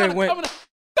women is And then kind it of went- coming up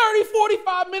 30,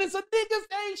 45 minutes of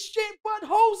niggas ain't shit but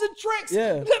hoes and tricks.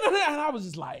 Yeah. And I was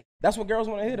just like, That's what girls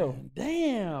want to hear though.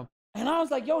 damn. And I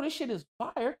was like, this shit is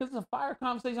fire, because it's a fire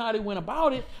conversation how they went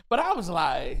about it. But I was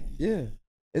like, Yeah,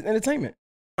 it's entertainment.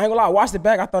 I ain't gonna lie, I watched it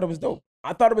back. I thought it was dope.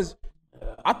 I thought it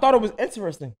was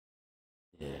interesting.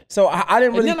 yeah. So I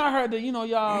didn't really. And then I heard that,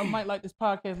 y'all might like this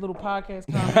little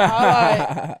podcast comment.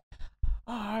 I like,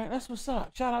 all right, that's what's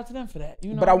up. Shout out to them for that.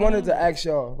 But I wanted to ask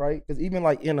y'all, right? Because even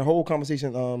like in the whole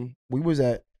conversation, we was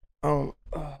at, well,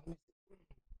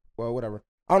 whatever.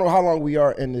 I don't know how long we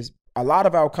are in this. A lot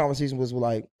of our conversation was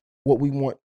like what we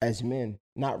want as men,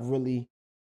 not really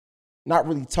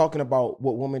talking about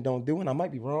what women don't do. And I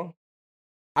might be wrong.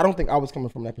 I don't think I was coming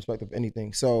from that perspective of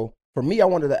anything. So for me, I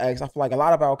wanted to ask, I feel like a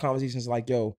lot of our conversations like,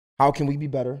 how can we be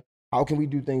better? How can we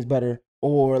do things better?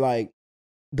 Or like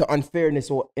the unfairness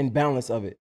or imbalance of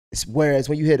it. Whereas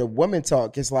when you hear the women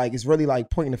talk, it's really like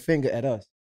pointing a finger at us.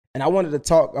 And I wanted to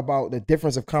talk about the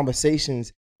difference of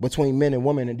conversations between men and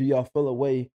women. And do y'all feel a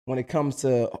way when it comes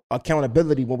to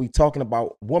accountability when we talking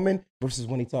about women versus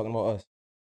when he talking about us?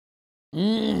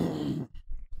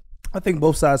 I think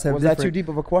both sides have Was different. that too deep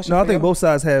of a question? No, I for think y'all? both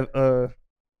sides have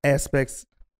aspects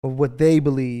of what they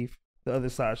believe the other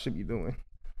side should be doing.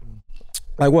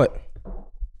 Like what?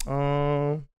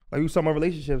 Like we was talking about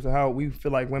relationships and how we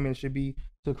feel like women should be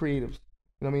to creatives.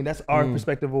 You know what I mean? That's our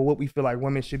perspective of what we feel like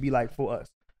women should be like for us.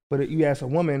 But you ask a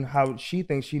woman how she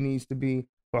thinks she needs to be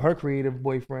for her creative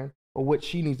boyfriend, or what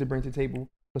she needs to bring to the table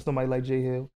for somebody like Jay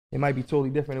Hill, it might be totally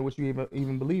different than what you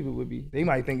even believe it would be. They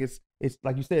might think it's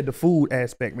like you said, the food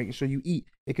aspect, making sure you eat.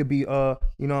 It could be you know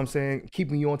what I'm saying,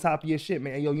 keeping you on top of your shit,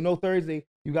 man. Yo, you know Thursday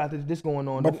you got this going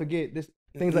on. Don't forget this.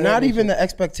 Things like not that. even the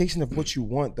expectation of what you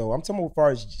want though. I'm talking about as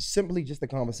far as simply just the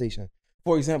conversation.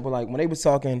 For example, like when they was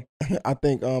talking, I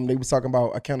think they was talking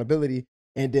about accountability,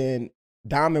 and then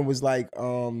Diamond was like,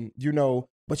 you know,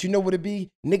 but you know what it be?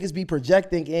 Niggas be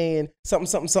projecting and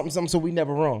something, so we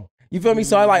never wrong. You feel me?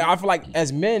 So I feel like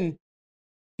as men,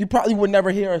 you probably would never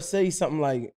hear us say something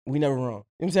like we never wrong. You know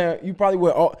what I'm saying? You probably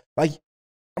would like,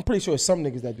 I'm pretty sure some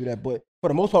niggas that do that, but for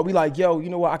the most part, we like, yo, you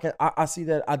know what? I see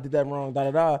that I did that wrong,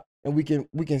 and we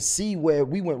can see where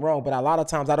we went wrong. But a lot of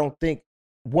times, I don't think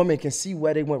women can see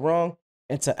where they went wrong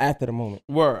until after the moment.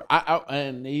 Word.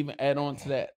 And even add on to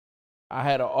that, I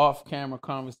had an off-camera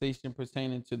conversation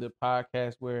pertaining to the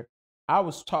podcast where I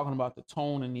was talking about the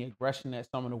tone and the aggression that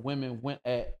some of the women went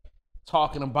at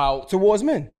talking about towards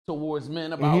men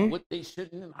about what they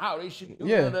shouldn't and how they should do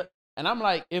it. And I'm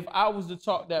like, if I was to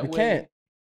talk that way,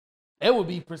 it would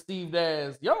be perceived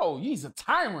as, yo, he's a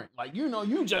tyrant. Like, you know,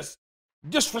 you just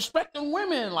disrespecting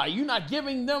women. Like, you're not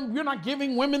giving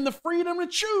women the freedom to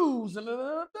choose.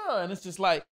 And it's just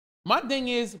like, my thing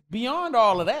is, beyond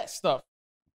all of that stuff,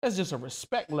 that's just a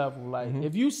respect level. Like,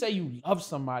 if you say you love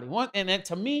somebody, and then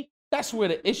to me, that's where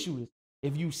the issue is.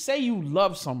 If you say you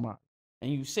love somebody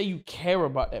and you say you care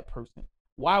about that person,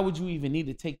 why would you even need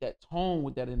to take that tone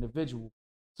with that individual?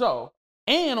 So,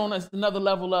 and on another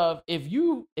level of, if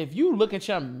you look at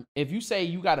if you say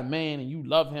you got a man and you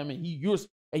love him and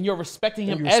you're respecting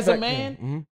him as a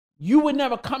man, you would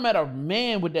never come at a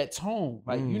man with that tone.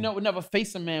 Like, you would never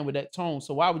face a man with that tone.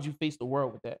 So why would you face the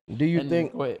world with that? Do you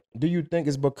think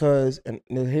it's because, and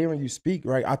hearing you speak,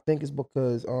 right? I think it's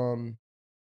because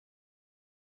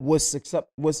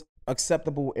what's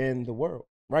acceptable in the world,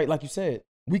 right? Like you said,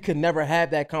 we could never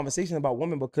have that conversation about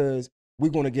women because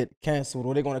we're going to get canceled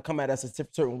or they're going to come at us a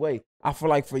certain way. I feel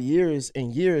like for years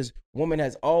and years, women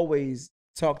has always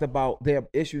talked about their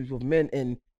issues with men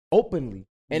and openly,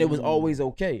 and it was always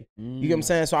okay. You get what I'm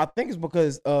saying? So I think it's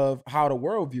because of how the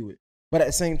world view it. But at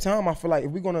the same time, I feel like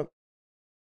if we're going to,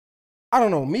 I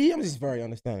don't know, I'm just very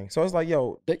understanding. So it's like,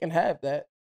 yo, they can have that,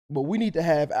 but we need to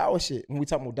have our shit when we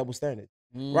talk about double standard,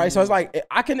 right? So it's like,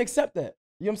 I can accept that.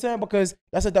 You know what I'm saying? Because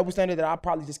that's a double standard that I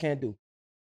probably just can't do.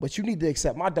 But you need to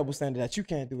accept my double standard that you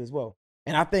can't do as well.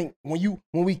 And I think when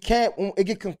it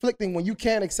get conflicting, when you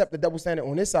can't accept the double standard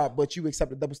on this side, but you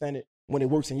accept the double standard when it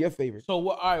works in your favor. So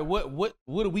all right, what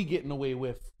are we getting away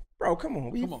with? Bro, come on.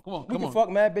 We can on.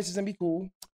 fuck mad bitches and be cool.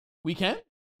 We can?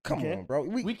 Come on, bro.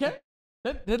 We can?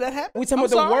 Did that happen? We talking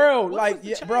about the world.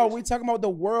 Like, bro, we talking about the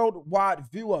worldwide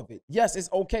view of it. Yes, it's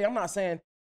okay. I'm not saying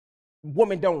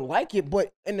women don't like it,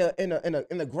 but in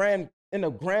the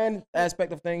grand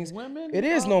aspect of things, it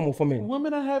is normal for men.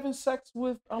 Women are having sex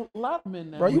with a lot of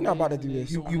men now. Bro, you're not about to do this.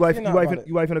 You wifing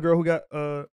a girl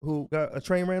who got a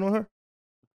train ran on her?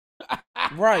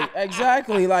 Right,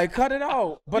 exactly. Like, cut it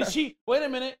out. But wait a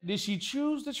minute. Did she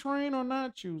choose the train or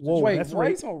not choose? Whoa, wait, that's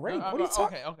rape. rape. What are you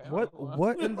talking? Okay.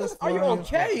 What in this? Are you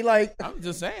okay? Like, I'm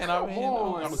just saying. I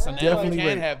mean, so now we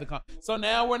can't have the so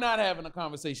now we're not having a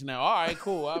conversation now. All right,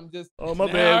 cool. I'm just. Oh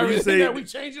my bad. You say we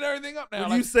changing everything up now.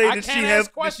 When you say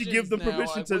that she give them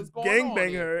permission to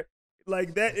gangbang her,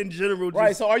 like that in general.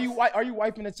 Right. So are you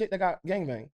wiping a chick that got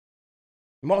gangbang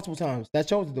multiple times that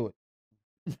chose to do it?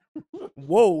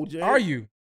 Whoa, Jay. Are you?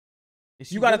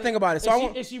 You got to think about it.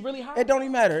 So is she really hot? It don't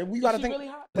even matter. We got to think. Really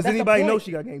hot? Does anybody know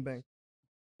she got gangbang?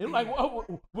 Like,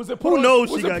 was it? Who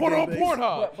knows she got put on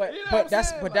gangbang?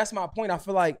 Pornhub? But that's my point. I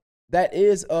feel like that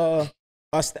is a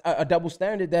double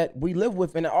standard that we live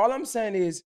with, and all I'm saying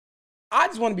is, I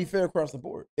just want to be fair across the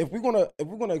board. If we're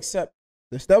gonna accept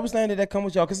the double standard that comes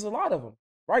with y'all, because there's a lot of them,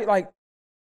 right? Like,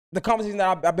 the conversation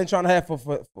that I've been trying to have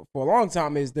for a long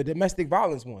time is the domestic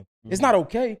violence one. It's not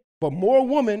okay, but more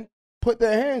women put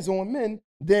their hands on men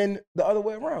than the other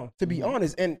way around, to be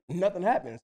honest, and nothing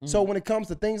happens. So when it comes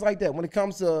to things like that, when it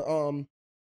comes to,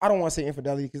 I don't want to say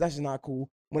infidelity because that's just not cool.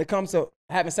 When it comes to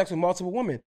having sex with multiple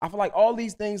women, I feel like all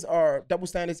these things are double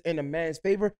standards in a man's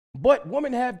favor, but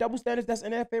women have double standards that's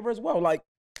in their favor as well. Like,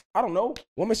 I don't know,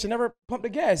 women should never pump the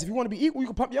gas. If you want to be equal, you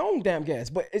can pump your own damn gas,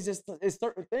 but it's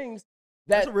certain things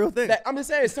that's a real thing. I'm just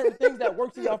saying, it's certain things that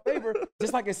work in your favor,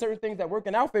 just like it's certain things that work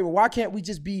in our favor. Why can't we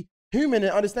just be human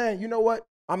and understand, you know what,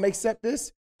 I'm accept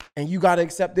this, and you got to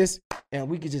accept this, and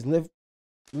we could just live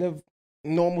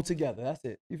normal together. That's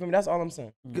it. You feel me? That's all I'm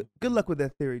saying. Good luck with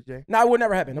that theory, Jay. No, it would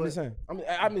never happen. I'm just saying.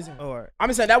 I'm just saying. All right. I'm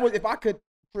just saying that was, if I could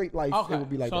create life, it would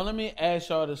be like so that. let me ask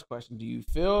y'all this question. Do you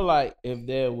feel like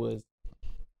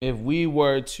if we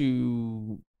were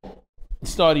to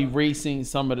start erasing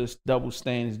some of the double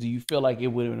standards, do you feel like it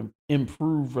would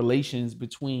improve relations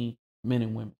between men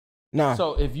and women? Nah.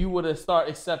 So if you were to start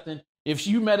accepting, if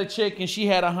you met a chick and she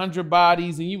had 100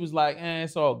 bodies and you was like,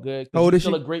 it's all good. How old You're is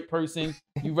still she? a great person.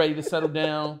 You ready to settle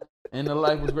down and the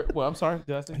life was great. Well, I'm sorry.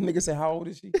 Did I say? Nigga said, how old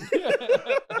is she?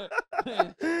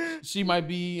 She might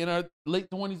be in her late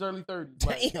 20s, early 30s.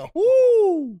 Like, Damn.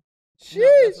 Woo. Sheesh.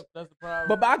 you know, that's the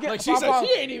problem. But I get, like she said,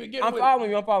 she ain't even getting I'm with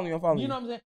following you. I'm following you. I'm following You you. know what I'm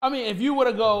saying? I mean, if you were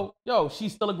to go, yo,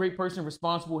 she's still a great person,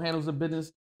 responsible, handles the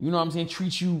business, you know what I'm saying?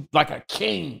 Treats you like a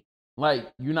king.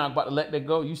 Like, you're not about to let that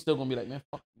go. You still gonna be like, man,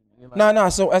 fuck you. Like, Nah.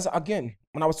 So again,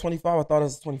 when I was 25, I thought I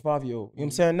was a 25-year-old. You know what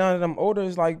I'm saying? Now that I'm older,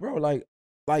 it's like, bro, like,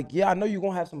 yeah, I know you're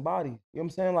gonna have some body. You know what I'm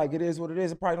saying? Like, it is what it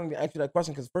is. I probably don't even answer that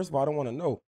question because first of all, I don't want to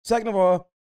know. Second of all,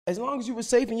 as long as you were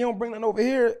safe and you don't bring nothing over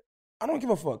here, I don't give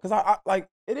a fuck. Cause I like,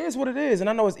 it is what it is. And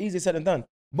I know it's easier said than done.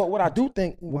 But what I do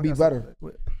think would be better,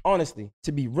 honestly,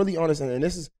 to be really honest, and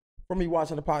this is for me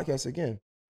watching the podcast again,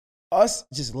 us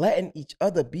just letting each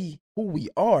other be who we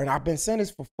are. And I've been saying this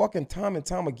for fucking time and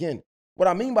time again. What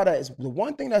I mean by that is the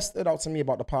one thing that stood out to me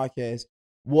about the podcast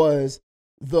was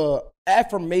the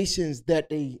affirmations that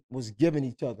they was giving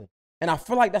each other. And I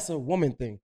feel like that's a woman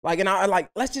thing. Like, and I like,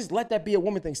 let's just let that be a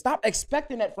woman thing. Stop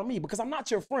expecting that from me because I'm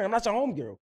not your friend. I'm not your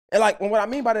homegirl. And like, what I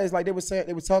mean by that is like, they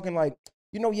were talking like,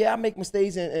 you know, yeah, I make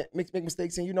mistakes and make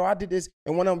mistakes. And, you know, I did this.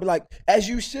 And one of them be like, as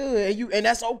you should. And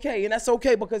that's okay. And that's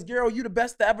okay because, girl, you the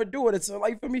best to ever do it. It's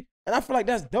like for me. And I feel like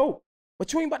that's dope.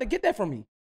 But you ain't about to get that from me.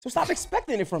 So stop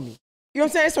expecting it from me. You know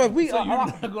what I'm saying? So if we you're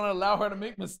not gonna allow her to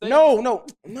make mistakes? No,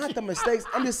 not the mistakes.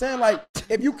 I'm just saying, like,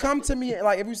 if you come to me,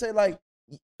 like, if you say, like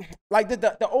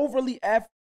the overly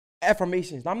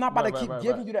affirmations, I'm not about to keep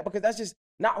giving you that because that's just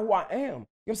not who I am. You know what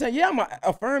I'm saying? Yeah, I'm gonna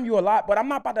affirm you a lot, but I'm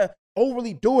not about to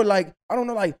overly do it. Like, I don't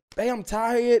know, like, babe, I'm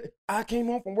tired. I came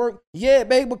home from work. Yeah,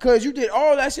 babe, because you did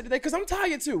all that shit today. Because I'm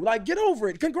tired too. Like, get over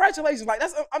it. Congratulations. Like,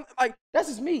 that's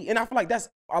just me. And I feel like that's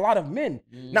a lot of men.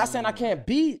 Not saying I can't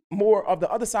be more of the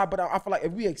other side, but I feel like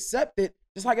if we accept it,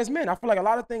 just like as men, I feel like a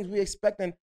lot of things we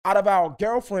expecting out of our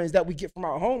girlfriends that we get from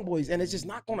our homeboys, and it's just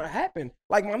not gonna happen.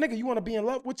 Like, my nigga, you wanna be in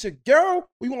love with your girl,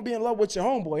 or you wanna be in love with your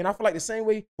homeboy? And I feel like the same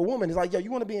way for women. It's like, yo,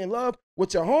 you wanna be in love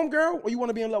with your homegirl, or you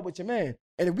wanna be in love with your man?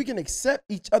 And if we can accept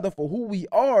each other for who we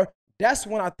are, that's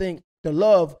when I think the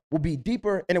love will be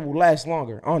deeper and it will last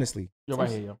longer, honestly. You're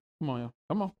right here, yo. Come on, yo.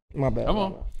 Come on. My bad. Come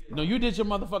on. No, you did your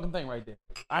motherfucking thing right there.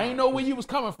 I ain't know where you was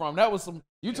coming from. That was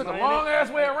you took a long ass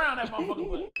way around that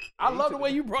motherfucker. But I love the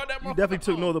way you brought that motherfucker. You definitely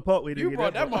took no other part way to You get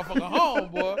brought that motherfucker home,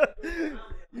 boy.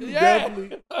 Yeah.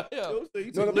 Yeah.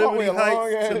 You took Liberty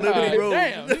Heights to Liberty Road.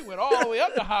 Damn, he went all the way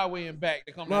up the highway and back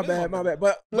to come. My bad.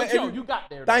 But yo, you got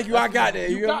there. Thank you. I got there.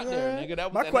 You got there, nigga.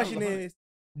 That was, my question is,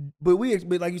 but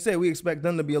like you said, we expect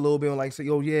them to be a little bit like, say,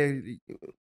 oh yeah,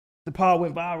 the pod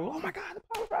went viral. Oh my god, the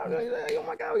pod went viral. Oh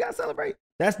my god, we gotta celebrate.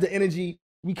 That's the energy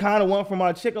we kind of want from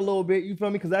our chick a little bit. You feel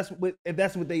me? Because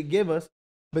that's what they give us.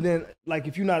 But then, like,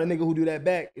 if you're not a nigga who do that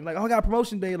back, you're like, oh, I got a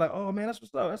promotion day. Like, oh man, that's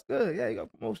what's up. That's good. Yeah, you got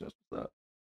a promotion. That's what's up.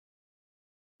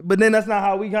 But then that's not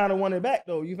how we kind of want it back,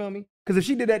 though. You feel me? Because if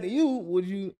she did that to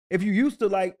you, if you used to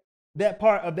like that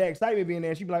part of that excitement being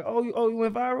there, she'd be like, oh, you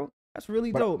went viral. That's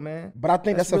really dope, man. But I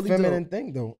think that's really a feminine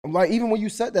thing, though. Like, even when you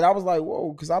said that, I was like,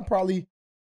 whoa, because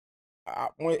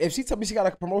if she told me she got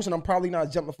a promotion, I'm probably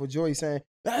not jumping for joy saying,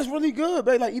 that's really good,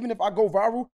 babe. Like, even if I go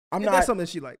viral, I'm not. That's something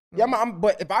she like. Yeah,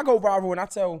 but if I go viral and I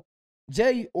tell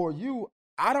Jay or you,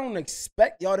 I don't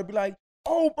expect y'all to be like,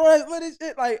 oh, bro, let this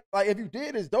shit. Like if you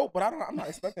did, it's dope, but I'm not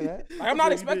expecting that. Like, I'm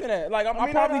not expecting that. Like,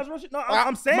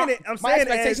 I'm saying it. My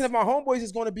expectation of my homeboys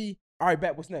is going to be, all right,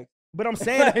 bet, what's next? But I'm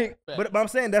saying, but I'm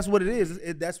saying that's what it is.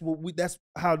 That's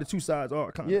how the two sides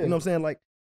are. Kind of. You know what I'm saying? Like,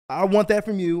 I want that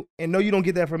from you, and no, you don't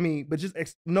get that from me. But just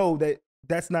know that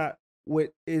that's not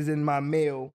what is in my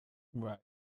mail. Right.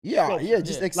 Yeah,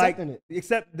 just accepting it.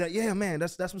 Accept that, yeah, man,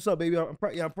 that's what's up, baby. I'm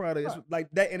proud of it. It's like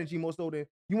that energy more so than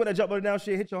you want to jump up and down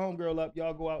shit, hit your homegirl up,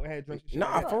 y'all go out and have drinks.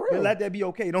 Nah, for real. But let that be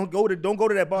okay. Don't go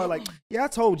to that bar like, yeah, I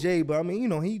told Jay, but I mean, you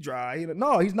know, he dry.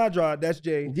 No, he's not dry. That's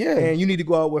Jay. Yeah. And you need to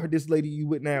go out with this lady you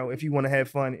with now if you want to have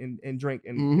fun and drink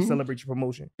and celebrate your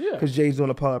promotion. Yeah. Because Jay's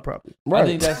doing a pod properly. Right. I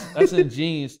think that's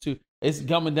ingenious too. It's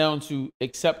coming down to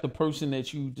accept the person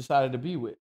that you decided to be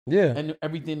with. Yeah. And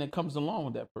everything that comes along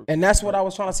with that person. And that's what I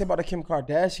was trying to say about the Kim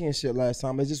Kardashian shit last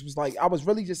time. It just was like, I was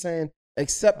really just saying,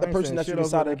 accept the person that you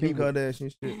decided to be with.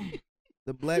 Kardashian shit.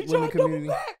 The black He women tried to double community.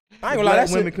 back. I ain't gonna lie, that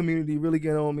women shit, community really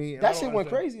get on me. that shit went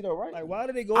crazy though, right? Like, why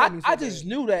did they go at me so I just bad?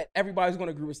 knew that everybody was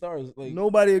gonna agree with Stars. Like,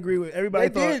 Nobody agreed with. Everybody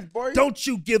they thought, did, boy. don't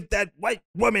you give that white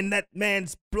woman that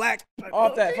man's black.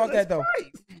 Off that, fuck that Jesus though.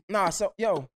 Christ. Nah, so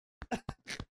yo,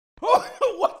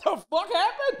 What the fuck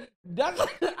happened?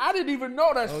 I didn't even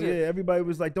know that Oh shit. yeah, everybody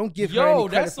was like, don't give her Yo, any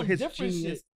credit that's for some his different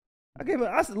genius. shit.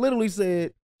 I literally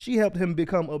said she helped him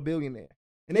become a billionaire,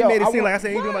 and they Yo, made it I seem want- like I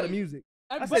said anything about the Right. music.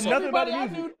 I said nothing about the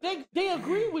music. They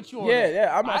agree with you on yeah, that.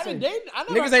 yeah, I'm not I saying. didn't, I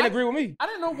never, Niggas ain't agree with me. I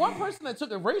didn't know one person that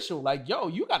took it racial. Like, yo,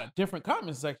 you got a different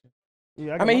comment section.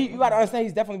 Yeah, I mean, you gotta understand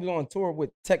he's definitely been on tour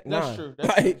with Tech Nine. That's true. That's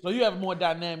Like, true. So you have a more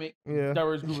dynamic, Yeah.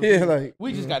 diverse group. Of yeah, people. like,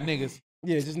 We just got niggas.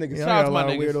 yeah, just niggas. Yeah, Shout I out got to a my lot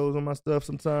of niggas. weirdos on my stuff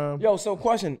sometimes. Yo, so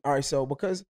question. All right, so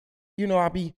because I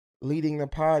be leading the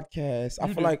podcast, I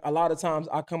You feel do. like a lot of times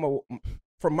I come up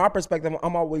from my perspective,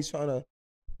 I'm always trying to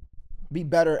be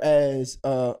better as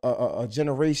a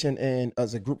generation and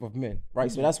as a group of men, right?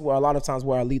 So that's where a lot of times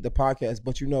where I lead the podcast.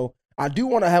 But I do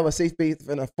want to have a safe space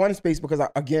and a fun space because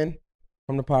again,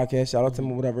 from the podcast, shout out to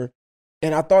them or whatever.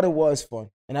 And I thought it was fun,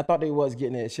 and I thought they was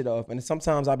getting that shit off. And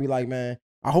sometimes I be like, man,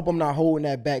 I hope I'm not holding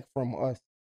that back from us,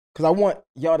 because I want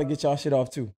y'all to get y'all shit off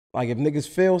too. Like if niggas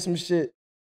feel some shit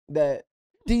that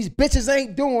these bitches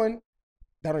ain't doing.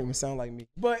 That don't even sound like me,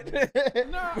 but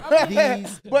I mean,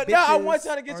 I want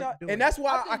y'all to get bitches y'all, aren't doing and that's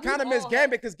why I I think kind of we miss all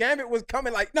Gambit, because Gambit was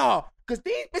coming like, nah, because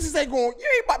these bitches ain't going, you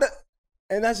ain't about to,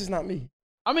 and that's just not me.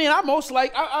 I mean, I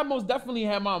most definitely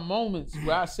have my moments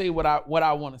where I say what I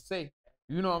want to say.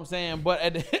 You know what I'm saying? But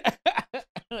at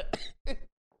the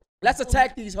Let's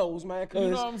attack these hoes, man, because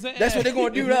you know what I'm saying? that's what they're gonna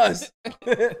do to us.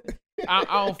 I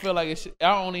don't feel like it should.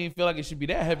 I don't even feel like it should be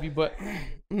that heavy, but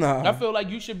Nah, I feel like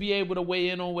you should be able to weigh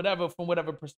in on whatever from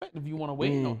whatever perspective you want to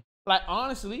weigh in on. Like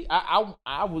honestly,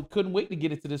 couldn't wait to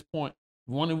get it to this point.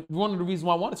 One of the reasons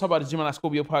why I want to talk about the Gemini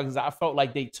Scorpio Podcast is I felt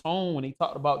like they tone when they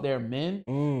talked about their men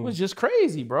was just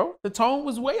crazy, bro. The tone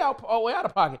was way out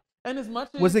of pocket. And as much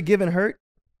as Was it giving hurt?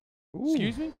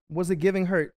 excuse me? Was it giving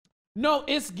hurt? No,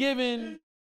 it's given.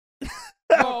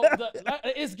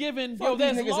 It's given. Fuck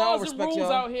There's these niggas, I don't laws and respect rules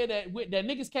y'all. out here that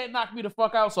niggas can't knock me the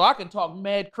fuck out, so I can talk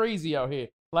mad crazy out here,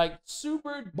 like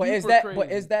super. but is duper that,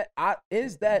 crazy.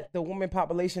 is that the woman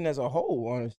population as a whole,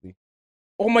 honestly,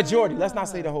 or majority? Let's not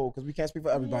say the whole, because we can't speak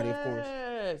for everybody, of course.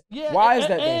 Yes. Yeah. Why is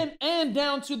that then? And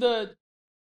down to the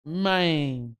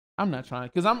man. I'm not trying,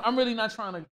 because I'm really not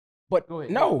trying to. But Go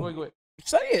ahead. no, Go ahead.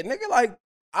 say it, nigga. Like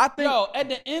I think. Yo, at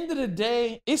the end of the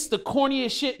day, it's the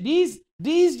corniest shit. These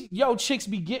chicks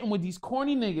be getting with these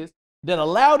corny niggas that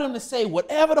allow them to say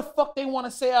whatever the fuck they want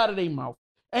to say out of their mouth.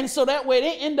 And so that way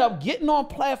they end up getting on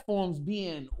platforms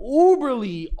being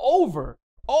uberly over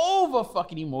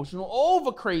fucking emotional,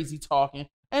 over crazy talking,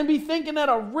 and be thinking that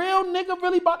a real nigga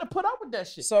really about to put up with that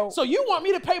shit. So you want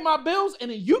me to pay my bills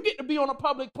and then you get to be on a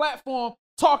public platform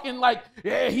talking like,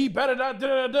 yeah, he better da,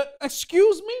 da, da, da.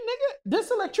 Excuse me, nigga.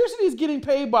 This electricity is getting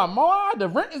paid by more. The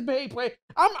rent is being paid.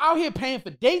 I'm out here paying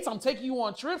for dates. I'm taking you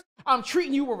on trips. I'm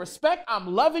treating you with respect. I'm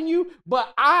loving you.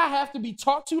 But I have to be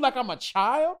talked to like I'm a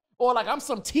child or like I'm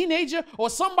some teenager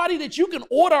or somebody that you can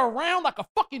order around like a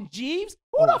fucking Jeeves.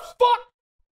 Who the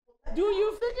fuck do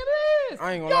you think it is?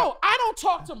 I ain't gonna lie. I don't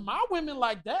talk to my women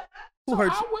like that. Who So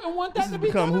hurt I you? wouldn't want This that has to be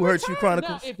become done Who in Hurt You return.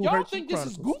 Chronicles. Now, if Who y'all Hurt You think this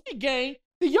is Chronicles. goofy game,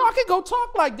 then y'all can go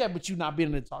talk like that, but you not being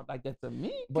able to talk like that to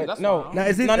me. But That's no, why I Now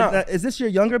is it? No. Is this your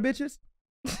younger bitches?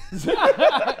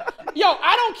 don't- Yo,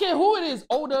 I don't care who it is,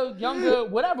 older, younger,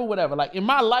 whatever. Like in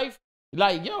my life,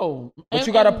 like yo. But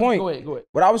you got a point. Go ahead.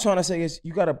 What I was trying to say is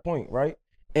you got a point, right?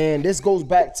 And this goes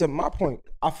back to my point.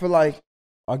 I feel like,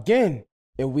 again,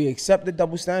 if we accept the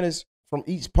double standards from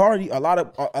each party, a lot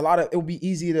of it will be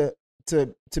easy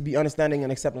to be understanding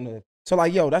and accepting of it. So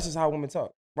like, yo, that's just how women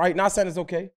talk, right? Not saying it's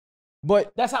okay,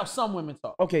 but That's how some women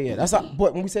talk. okay, yeah, that's how.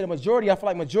 But when we say the majority, I feel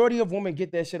like majority of women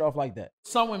get that shit off like that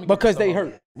Some women get because the they stuff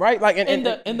hurt, right? Like, in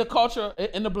the culture,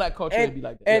 in the black culture, and, they be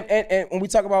like that. and when we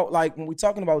talk about when we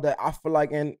talking about that, I feel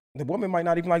like, and the woman might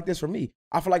not even like this for me.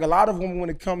 I feel like a lot of women, when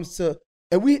it comes to,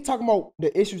 and we talking about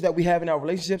the issues that we have in our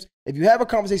relationships, if you have a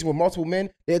conversation with multiple men,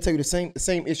 they'll tell you the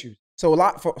same issues. So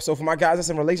for my guys that's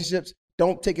in relationships,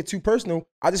 don't take it too personal.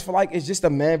 I just feel like it's just a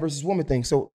man versus woman thing.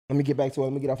 So let me get back to it.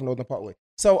 Let me get off the Northern Parkway.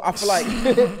 So I feel like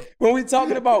when we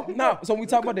talking about when we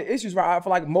talk about the issues, right? I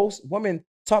feel like most women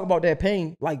talk about their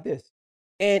pain like this.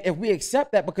 And if we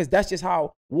accept that, because that's just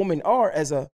how women are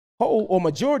as a whole or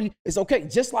majority, it's okay.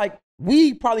 Just like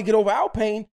we probably get over our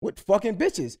pain with fucking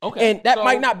bitches. Okay. And that so-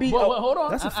 might not be. But hold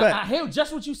on. That's a I fact. hear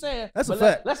just what you're saying. That's a but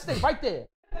fact. Let's stay right there.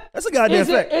 That's a goddamn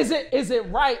fact. Is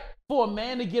it right for a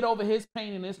man to get over his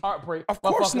pain and his heartbreak? Of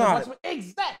course not.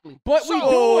 Exactly. But we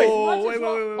do it. Wait.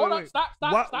 Hold on. Stop.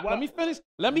 Let me finish.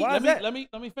 Let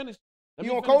me finish.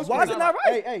 You on coach? Why is it not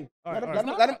right? Hey, Let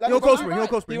him you don't coach me. You don't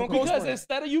coach me. Because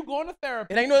instead of you going to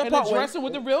therapy It ain't no and part addressing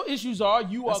what the real issues are,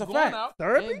 you That's are a going fact. out.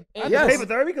 Therapy? I And have to pay for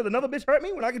therapy because another bitch hurt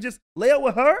me when I could just lay out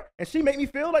with her and she make me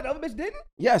feel like the other bitch didn't?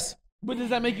 Yes. But does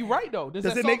that make you right though? Does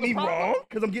it make me wrong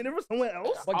because I'm getting it from someone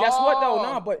else? But guess what though?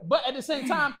 Nah, but at the same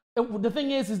time, the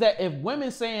thing is that if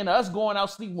women saying us going out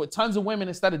sleeping with tons of women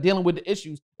instead of dealing with the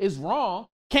issues is wrong,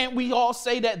 can't we all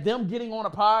say that them getting on a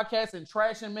podcast and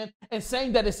trashing men and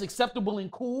saying that it's acceptable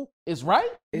and cool is right?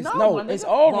 It's It's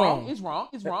all wrong. It's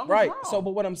wrong. Right. So,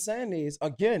 but what I'm saying is,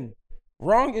 again,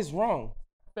 wrong is wrong.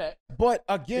 Fact. But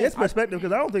again, It's perspective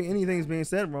because I don't think anything's being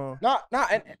said wrong.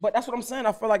 but that's what I'm saying.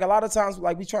 I feel like a lot of times,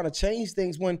 like we trying to change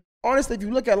things when honestly, if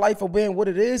you look at life for being what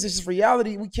it is, it's just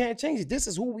reality. We can't change it. This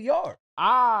is who we are.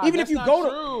 Even that's if you not go to-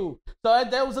 true. So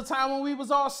there was a time when we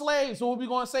was all slaves. So what we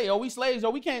gonna say? Oh, we slaves. Oh,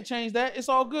 we can't change that. It's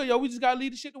all good. Yo, we just gotta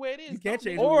leave the shit the way it is. You can't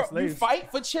change Or when you're you slaves.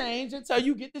 fight for change until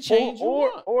you get the change you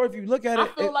want. Or if you look at I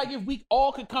it, feel like if we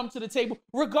all could come to the table,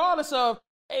 regardless of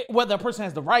whether a person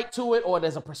has the right to it or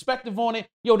there's a perspective on it,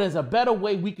 there's a better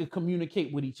way we could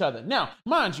communicate with each other. Now,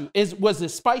 mind you, was it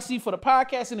spicy for the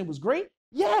podcast and it was great?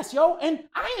 Yes, and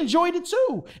I enjoyed it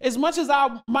too. As much as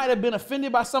I might have been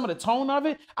offended by some of the tone of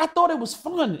it, I thought it was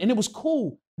fun and it was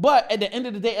cool. But at the end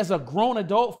of the day, as a grown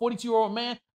adult, 42-year-old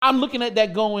man, I'm looking at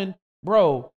that going,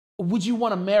 bro, would you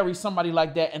want to marry somebody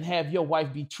like that and have your wife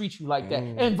treat you like that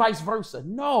and vice versa?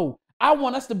 No. I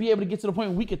want us to be able to get to the point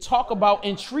where we could talk about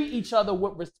and treat each other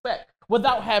with respect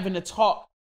without having to talk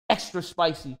extra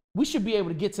spicy. We should be able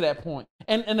to get to that point.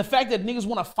 And the fact that niggas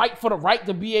want to fight for the right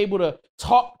to be able to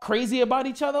talk crazy about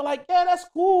each other, like, yeah, that's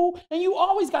cool. And you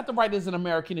always got the right as an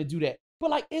American to do that.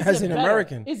 But like, is it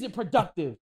better? Is it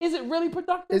productive? Is it really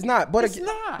productive? It's not. But it's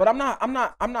not. But I'm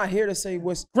not here to say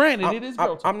what's granted. It is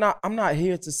real. I'm not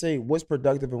here to say what's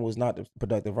productive and what's not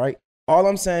productive, right? All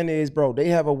I'm saying is, bro, they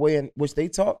have a way in which they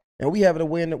talk, and we have a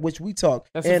way in which we talk.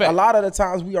 And a lot of the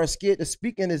times we are scared to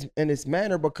speak in this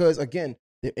manner because, again,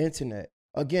 the internet,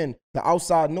 again, the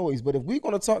outside noise. But if we're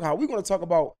gonna talk, how we're gonna talk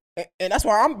about, and that's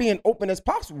why I'm being open as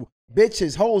possible.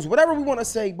 Bitches, hoes, whatever we want to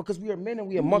say, because we are men and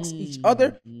we amongst each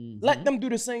other. Let them do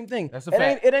the same thing. That's a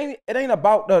fact. It ain't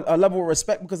about a level of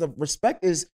respect, because respect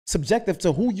is subjective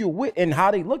to who you're with and how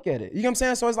they look at it. You know what I'm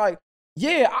saying? So it's like,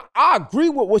 yeah, I agree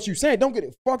with what you're saying. Don't get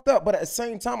it fucked up. But at the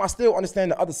same time, I still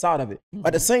understand the other side of it.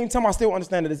 At the same time, I still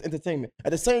understand that it's entertainment.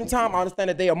 At the same time, I understand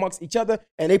that they amongst each other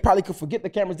and they probably could forget the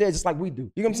cameras there just like we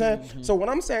do. You know what I'm saying? So what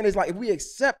I'm saying is, like, if we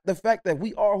accept the fact that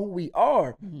we are who we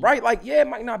are, right? Like, yeah, it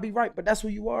might not be right, but that's who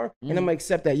you are. And I'm gonna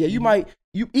accept that. Yeah,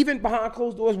 you even behind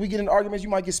closed doors, we get in arguments, you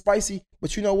might get spicy.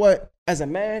 But you know what? As a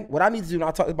man, what I need to do, and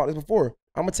I talked about this before,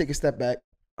 I'm gonna take a step back.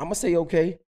 I'm gonna say,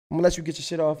 okay, I'm gonna let you get your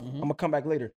shit off. I'm gonna come back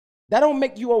later. That don't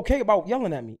make you okay about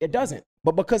yelling at me. It doesn't.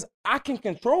 But because I can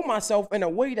control myself in a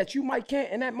way that you might can't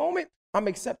in that moment, I'm gonna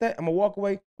accept that. I'm gonna walk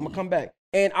away. I'm gonna come back.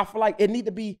 And I feel like it need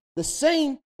to be the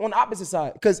same on the opposite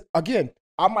side. Because again,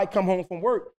 I might come home from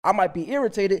work. I might be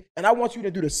irritated. And I want you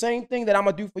to do the same thing that I'm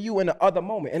gonna do for you in the other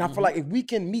moment. And I feel like if we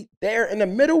can meet there in the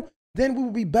middle, then we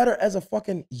will be better as a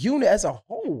fucking unit, as a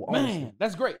whole. Honestly. Man,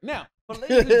 that's great. Now, for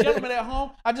ladies and gentlemen at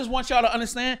home, I just want y'all to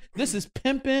understand, this is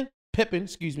Pippin,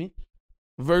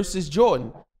 versus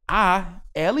Jordan. I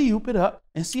alley-oop it up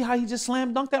and see how he just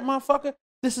slam dunked that motherfucker.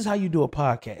 This is how you do a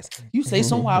podcast. You say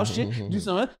some wild shit, do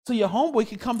something, so your homeboy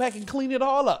can come back and clean it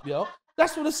all up, yo.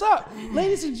 That's what it's up.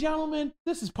 Ladies and gentlemen,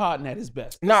 this is Podding at his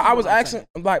best. No, I was asking,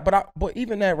 like, but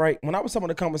even that, right? When I was having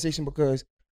the conversation, because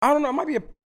I don't know, it might be a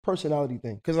personality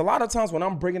thing. Because a lot of times when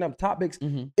I'm bringing up topics,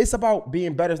 it's about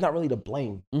being better. It's not really to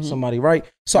blame somebody, right?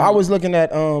 So I was looking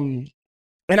at, and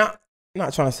I'm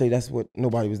not trying to say that's what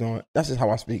nobody was doing. That's just how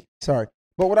I speak. Sorry.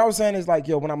 But what I was saying is, like,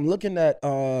 yo, when I'm looking at,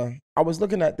 I was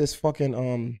looking at this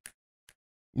fucking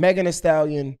Megan Thee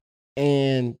Stallion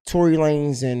and Tory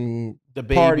Lanez and the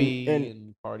baby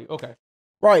and party. Okay.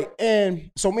 Right.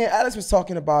 And so me and Alex was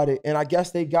talking about it, and I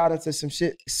guess they got into some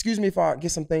shit. Excuse me if I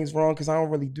get some things wrong, because I don't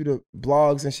really do the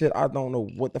blogs and shit. I don't know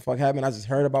what the fuck happened. I just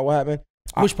heard about what happened.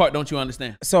 Which part don't you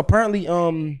understand? So apparently,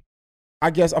 I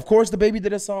guess, of course, the baby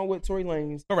did a song with Tory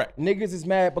Lanez. Correct. Niggas is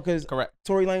mad because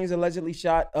Tory Lanez allegedly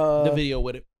shot the video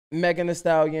with it. Megan Thee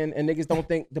Stallion, and niggas don't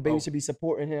think the baby should be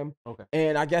supporting him. Okay.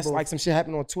 And I guess like some shit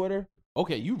happened on Twitter.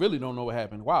 Okay, you really don't know what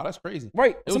happened. Wow, that's crazy.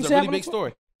 Right. It was a really big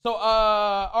story. So,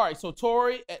 all right. So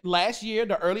Tory, last year,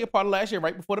 the earlier part of last year,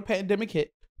 right before the pandemic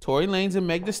hit, Tory Lanez and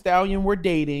Meg Thee Stallion were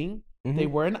dating. They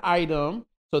were an item.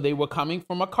 So they were coming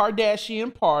from a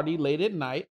Kardashian party late at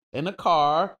night in a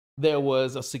car. there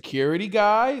was a security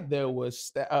guy, there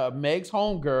was Meg's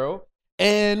homegirl,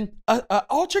 and an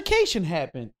altercation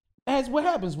happened. As what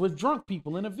happens with drunk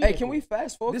people in a vehicle. Hey, can we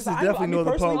fast forward? This is definitely no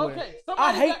the part.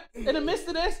 Okay, in the midst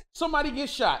of this, somebody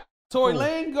gets shot. Tory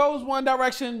Lane goes one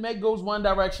direction, Meg goes one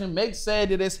direction. Meg said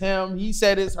that it's him. He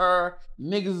said it's her.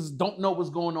 Niggas don't know what's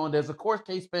going on. There's a court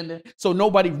case pending. So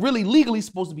nobody really legally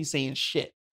supposed to be saying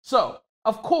shit. So,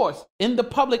 of course, in the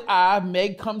public eye,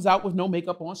 Meg comes out with no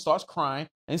makeup on, starts crying,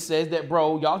 and says that,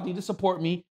 bro, y'all need to support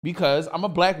me because I'm a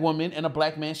black woman and a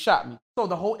black man shot me. So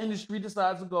the whole industry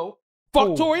decides to go,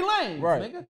 fuck Tory Lane,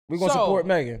 nigga. We're going to support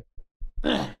Megan.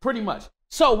 Pretty much.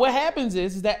 So what happens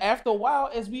is that after a while,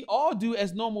 as we all do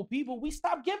as normal people, we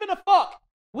stop giving a fuck.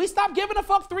 We stopped giving a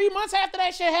fuck 3 months after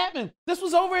that shit happened. This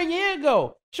was over a year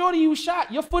ago. Shorty, you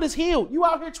shot. Your foot is healed. You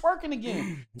out here twerking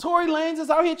again. Tory Lanez is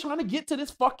out here trying to get to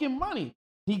this fucking money.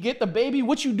 He get the baby.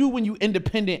 What you do when you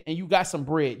independent and you got some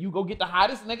bread? You go get the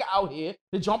hottest nigga out here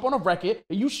to jump on a record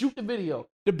and you shoot the video.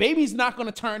 The baby's not going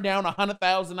to turn down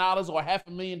 $100,000 or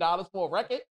 $500,000 for a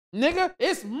record. Nigga,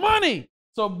 it's money.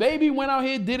 So baby went out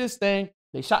here, did his thing.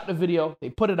 They shot the video. They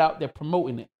put it out. They're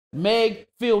promoting it. Meg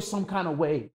feels some kind of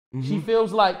way. Mm-hmm. She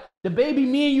feels like the baby,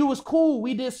 me and you was cool.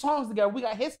 We did songs together. We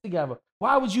got hits together.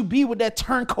 Why would you be with that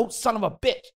turncoat son of a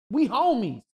bitch? We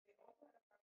homies.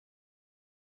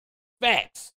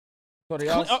 Facts. So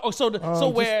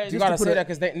whereas you gotta say that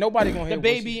because nobody gonna hear the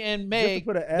baby and Meg.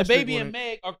 The baby and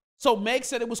Meg. So Meg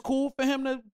said it was cool for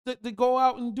him to go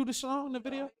out and do the song in the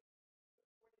video.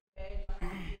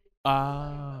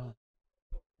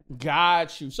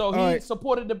 Got you. So he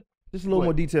supported the. Just a little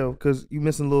more detail because you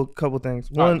missing a little couple things.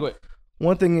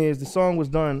 One thing is the song was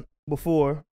done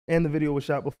before and the video was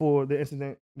shot before the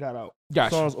incident got out. Gotcha.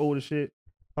 The song's old as shit.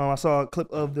 I saw a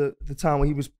clip of the time when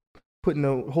he was putting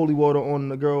the holy water on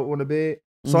the girl on the bed.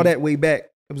 Saw that way back.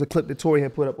 It was a clip that Tory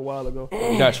had put up a while ago.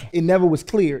 Gotcha. It never was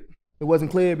cleared. It wasn't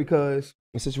clear because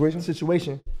the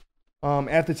situation.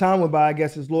 After time went by, I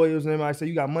guess his lawyers and everybody said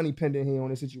you got money pending here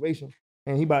on this situation,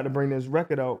 and he about to bring this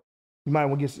record out. You might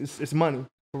want to get it's money.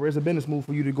 Or it's a business move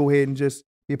for you to go ahead and just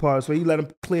be a part of it. So he let him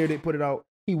clear it, put it out.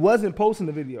 He wasn't posting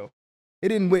the video.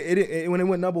 When it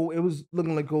went it was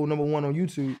looking like go number 1 on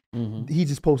YouTube. Mm-hmm. He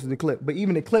just posted the clip. But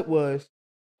even the clip was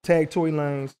tag Tory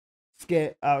Lanez,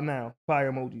 scat out now,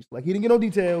 fire emojis. Like he didn't get no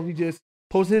details. He just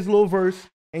posted his little verse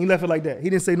and he left it like that. He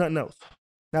didn't say nothing else.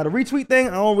 Now the retweet thing,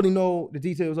 I don't really know the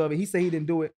details of it. He said he didn't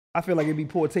do it. I feel like it'd be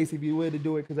poor taste if he were to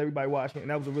do it because everybody watched it, and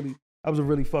that was a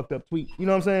really fucked up tweet. You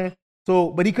know what I'm saying?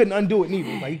 So, but he couldn't undo it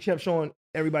neither. Like he kept showing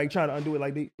everybody trying to undo it.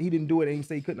 Like he didn't do it, and he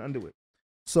said he couldn't undo it.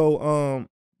 So,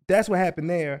 that's what happened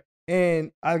there.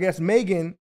 And I guess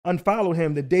Megan unfollowed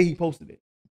him the day he posted it.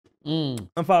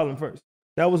 Unfollowed him first.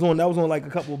 That was on like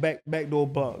a couple of backdoor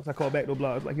blogs. I call backdoor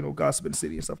blogs, like Gossip in the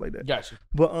City and stuff like that. Gotcha.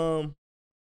 But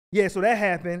yeah. So that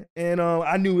happened, and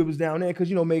I knew it was down there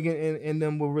because Megan and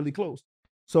them were really close.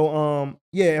 So,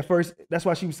 yeah, at first, that's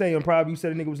why she was saying, probably you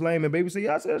said the nigga was lame, and baby said,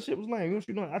 yeah, I said that shit was lame. You know what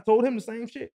you doing? I told him the same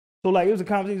shit. So, like, it was a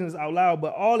conversation that's out loud,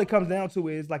 but all it comes down to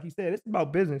is, like he said, it's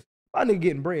about business. My nigga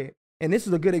getting bread. And this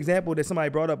is a good example that somebody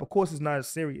brought up. Of course, it's not as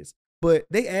serious, but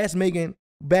they asked Megan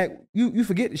back, you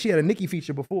forget that she had a Nicki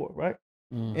feature before, right?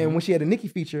 Mm-hmm. And when she had a Nicki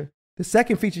feature, the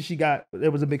second feature she got,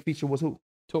 that was a big feature, was who?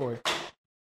 Tory.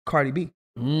 Cardi B.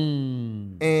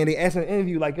 And they asked in an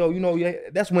interview, like, yo, yeah,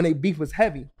 that's when they beef was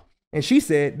heavy. And she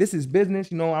said, this is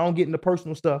business. I don't get into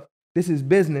personal stuff. This is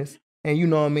business. And you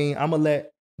know what I mean? I'm going to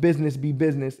let business be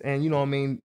business. And you know what I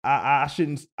mean? I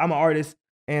shouldn't, I'm an artist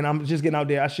and I'm just getting out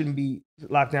there. I shouldn't be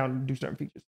locked down to do certain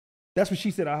features. That's what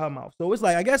she said out her mouth. So it's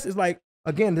like, I guess it's like,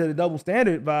 again, to the double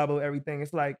standard vibe of everything.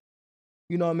 It's like,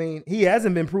 you know what I mean? He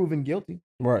hasn't been proven guilty.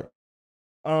 Right.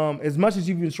 As much as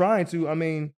you've been trying to, I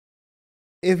mean,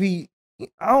 if he,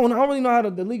 I don't really know how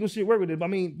the legal shit work with it. But I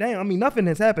mean, damn, nothing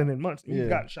has happened in months. He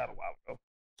got shot a while ago.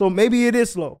 So maybe it is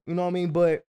slow. You know what I mean?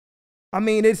 But I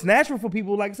mean, it's natural for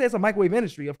people, like I said, it's a microwave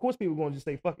industry. Of course people are going to just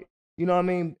say, fuck it. You know what I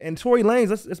mean? And Tory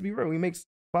Lanez, let's be real, he makes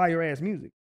fire ass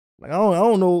music. Like, I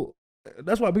don't know.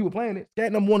 That's why people playing it.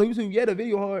 Scat number 1 on YouTube, yeah, the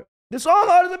video hard. The song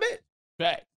hard as a bitch.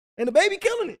 Fact. And the baby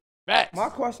killing it. Facts. My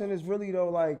question is really though,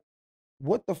 like,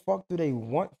 what the fuck do they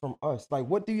want from us? Like,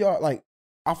 what do y'all, like,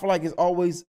 I feel like it's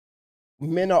always,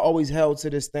 men are always held to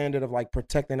this standard of like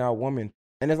protecting our woman.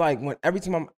 And it's like every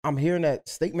time I'm hearing that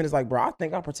statement, it's like, bro, I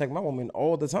think I protect my woman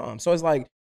all the time. So it's like,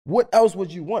 what else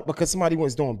would you want? Because somebody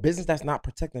was doing business that's not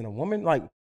protecting a woman? Like,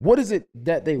 what is it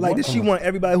that they want? Like, does she want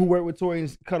everybody who worked with Tory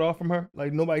cut off from her?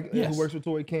 Like, nobody who works with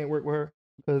Tory can't work with her?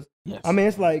 Because, I mean,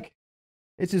 it's like,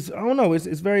 it's just, I don't know.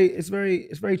 It's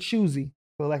very choosy,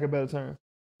 for lack of a better term.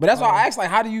 But that's why I asked,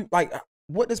 like, how do you, like,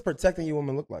 what does protecting your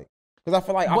woman look like? Because I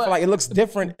feel like it looks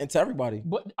different to everybody.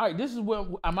 But all right, this is where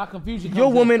my confusion comes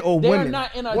Your woman in. or they're women?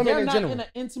 Not in a, Women they're in not general. in an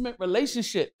intimate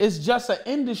relationship. It's just an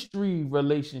industry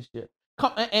relationship.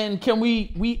 And can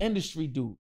we industry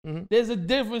dude? Mhm. There's a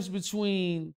difference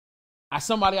between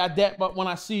somebody I dap up when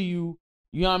I see you.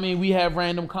 You know what I mean? We have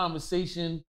random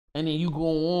conversation and then you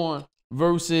go on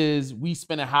versus we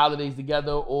spending holidays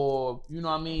together, or you know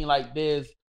what I mean? Like there's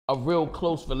a real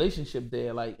close relationship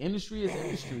there. Like industry is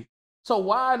industry. So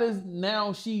why does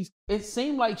now it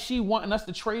seemed like she wanting us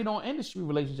to trade on industry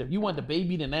relationship. You want the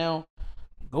baby to now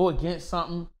go against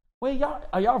something. Wait,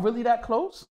 are y'all really that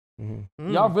close?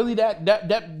 Mm-hmm. Y'all really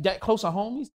that close of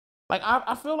homies? Like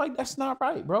I feel like that's not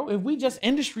right, bro. If we just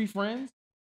industry friends,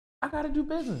 I gotta do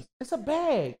business. It's a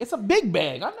bag. It's a big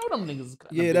bag. I know them niggas.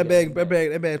 Yeah, that bag's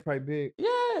probably big.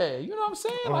 Yeah, you know what I'm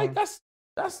saying? Like that's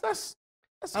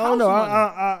I don't know.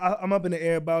 house money. I'm up in the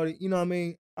air about it. You know what I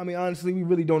mean? I mean, honestly, we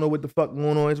really don't know what the fuck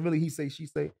going on. It's really he say, she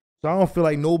say. So I don't feel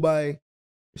like nobody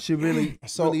should really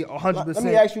 100% let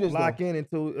me ask you this, lock though. in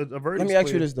until a verdict. Let me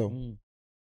ask you this though.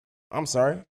 I'm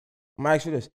sorry. I'm gonna ask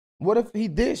you this. What if he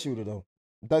did shoot her though?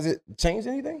 Does it change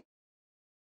anything?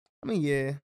 I mean,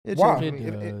 yeah. Why?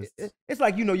 It's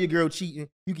like, you know, your girl cheating.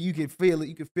 You can feel it.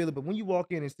 You can feel it. But when you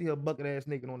walk in and see her bucket ass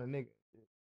naked on a nigga.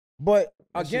 But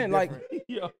that shit again, like,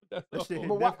 Yo, that's That shit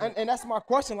but why, and that's my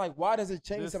question. Like, why does it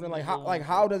change This something? is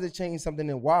How does it change something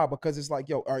and why? Because it's like,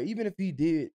 yo, or even if he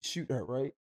did shoot her,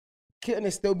 right? Couldn't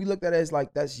it still be looked at as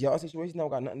like that's your situation? Don't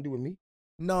got nothing to do with me.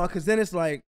 No, because then it's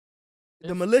like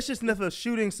the maliciousness of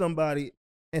shooting somebody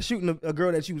and shooting a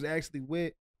girl that you was actually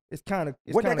with. It's kind of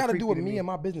What that got to do with me and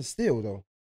my business still though?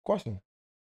 Question.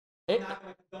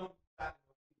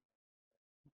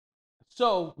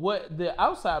 So what the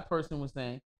outside person was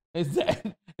saying is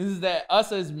that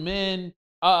us as men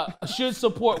should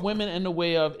support women in the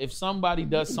way of if somebody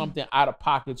does something out of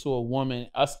pocket to a woman,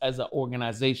 us as an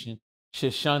organization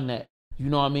should shun that. You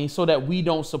know what I mean? So that we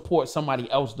don't support somebody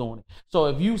else doing it. So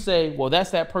if you say, well,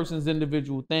 that's that person's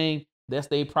individual thing, that's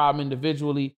their problem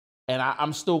individually, and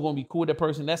I'm still gonna be cool with that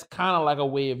person, that's kind of like a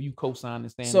way of you co-signing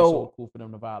and saying it's so cool for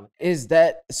them to violate. Is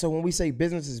that so? When we say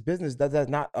business is business, does that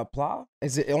not apply?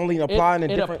 Is it only applying in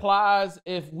different? It applies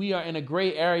if we are in a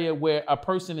gray area where a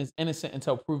person is innocent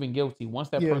until proven guilty. Once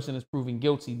that person is proven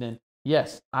guilty, then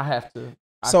yes, I have to.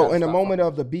 So in the moment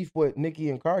of the beef with Nicki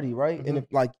and Cardi, right? Mm-hmm. And if,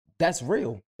 like that's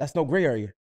real. That's no gray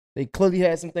area. They clearly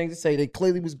had some things to say. They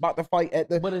clearly was about to fight at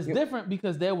the. But it's different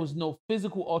because there was no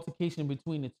physical altercation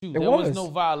between the two. There was no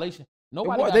violation.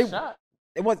 Nobody got shot.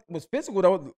 It was physical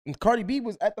though. Cardi B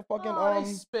was at the fucking.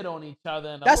 They spit on each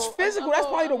other. That's physical. That's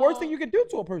probably the worst thing you could do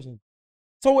to a person.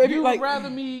 So if you you would like, rather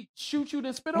me shoot you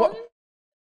than spit on you?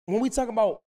 When we talk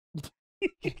about.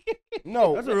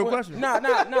 No, that's a real question. Nah,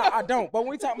 I don't. But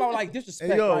when we talk about like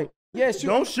disrespect, hey, yo, like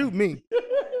don't shoot me.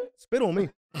 Spit on me.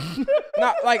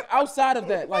 Not like outside of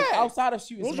that, like outside of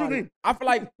shooting somebody, I feel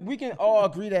like we can all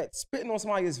agree that spitting on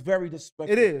somebody is very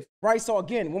disrespectful. It is. Right? So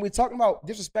again, when we're talking about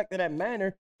disrespect in that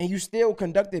manner and you still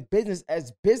conducted business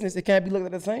as business, it can't be looked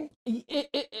at the same?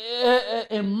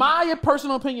 In my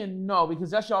personal opinion, no,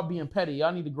 because that's y'all being petty.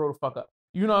 Y'all need to grow the fuck up.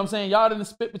 You know what I'm saying? Y'all didn't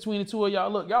spit between the two of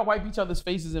y'all. Look, y'all wipe each other's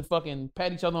faces and fucking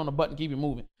pat each other on the butt and keep it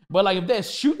moving. But like if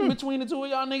there's shooting between the two of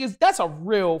y'all niggas, that's a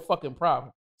real fucking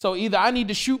problem. So either I need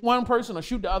to shoot one person or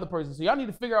shoot the other person. So y'all need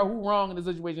to figure out who's wrong in the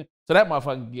situation so that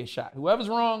motherfucker can get shot. Whoever's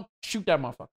wrong, shoot that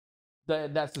motherfucker.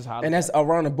 That's just how. And that's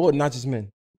around the board, not just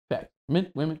men. Fact.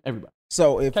 Men, women, everybody.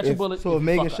 So if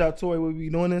Megan shot Tory, would we be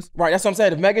doing this? Right, that's what I'm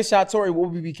saying. If Megan shot Tory, will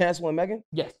we be canceling Megan?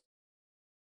 Yes.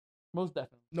 Most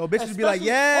definitely. No, bitches be like,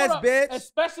 yes, bitch.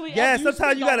 Especially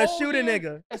sometimes you gotta shoot a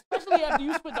nigga. Especially after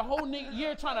you spent the whole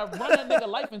year trying to run that nigga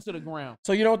life into the ground.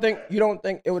 So you don't think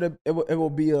it will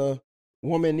be a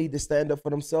woman need to stand up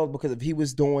for themselves because if he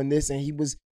was doing this and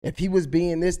if he was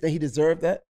being this, then he deserved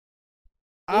that?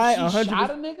 If she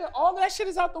shot a nigga, all that shit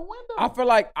is out the window. I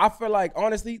feel like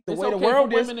honestly, the way the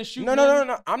world is.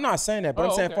 No. I'm not saying that, but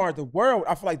I'm saying as far as the world,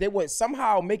 I feel like they would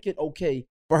somehow make it okay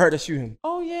for her to shoot him.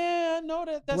 Oh yeah, I know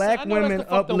that. Black women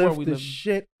uplift the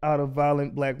shit out of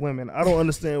violent black women. I don't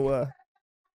understand why.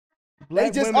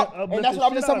 They just and that's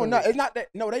what I'm just saying. No, it's not that.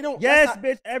 No, they don't. Yes,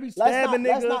 bitch. Every stab a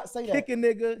nigga, kick a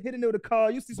nigga, hit a nigga with a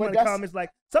car. You see some of the comments like,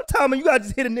 sometimes you gotta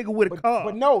just hit a nigga with a car.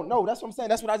 But no, that's what I'm saying.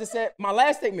 That's what I just said. My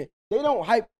last statement. They don't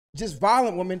hype just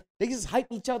violent women. They just hype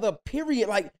each other. Period.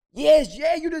 Like, yeah,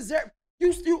 you deserve.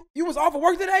 You was off of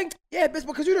work today. Yeah, bitch,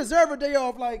 because you deserve a day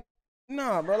off. Like,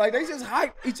 nah, bro. Like they just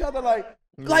hype each other. Like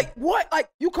what? Like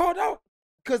you called out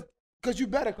because you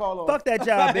better call on. Fuck that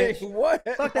job, bitch. What?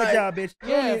 Fuck that job, bitch.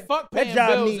 Yeah, fuck paying that job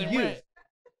bills need and you. rent.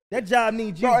 That job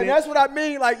needs you, Bro, bitch. and that's what I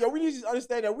mean. Like, yo, we need to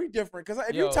understand that we different. Because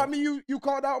if Yo. you tell me you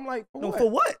called out, I'm like, for what? For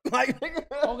what? Like,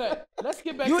 Okay, let's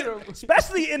get back You, to the.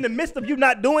 especially in the midst of you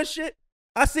not doing shit.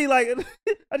 I see, like,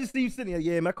 I just see you sitting there.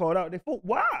 Yeah, man, I called out. They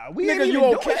why? We ain't nigga, even you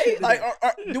doing okay? shit Like,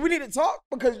 today. do we need to talk?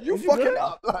 Because you Is you fucking good?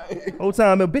 up. Like, Whole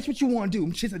time, man, bitch, what you want to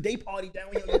do? Shit's a day party down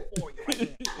here on the floor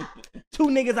right now. 2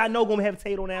 niggas I know gonna have a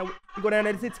table now. We go down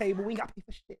there to the table. We ain't got to pay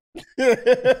for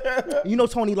shit. You know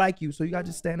Tony like you, so you got to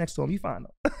just stand next to him. You fine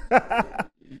though.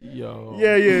 Yo.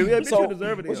 Yeah. Bitch, so, you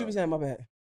deserve it. what you been saying? My bad.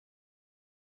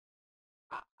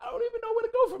 I don't even know where to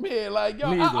go from here. Like,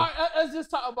 yo, Me either. let's just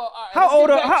talk about. All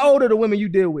right, How old are the women you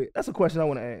deal with? That's a question I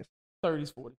want to ask.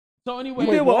 30s, 40s. So anyway,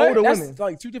 You deal with older That's women.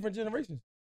 like 2 different generations.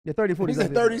 Yeah, 30, 40. He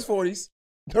said 30s, 40s.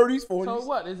 30s, 40s. so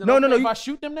what? Is it No, okay no, no, if you- I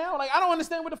shoot them now? Like, I don't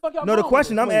understand what the fuck y'all. No, the going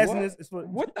question with I'm Wait, asking what? is for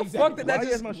What the Exactly. fuck did Why that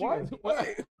you just ask my what? shit? What? I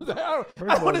First don't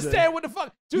of all, understand what the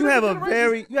fuck. you have a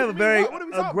very What are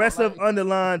we talking aggressive about? Like,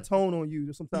 underlying tone on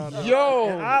you sometimes. Yo.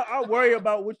 And I worry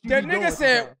about what you That be doing nigga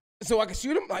said, sometimes. so I can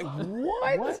shoot him? Like,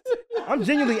 what? I'm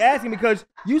genuinely asking because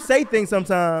you say things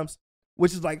sometimes,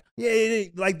 which is like, yeah,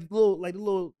 like the little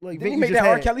Did Vic he you make just that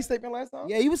R. had. Kelly statement last time?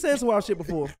 Yeah, he was saying some wild shit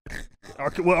before. R.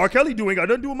 Kelly ain't got nothing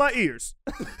to do with my ears.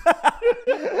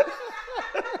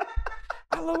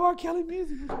 I love R. Kelly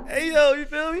music. Hey yo, you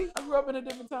feel me? I grew up in a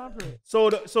different time period. So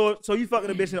you fucking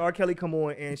a bitch and R. Kelly come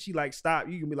on and she like stop.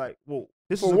 You can be like, whoa,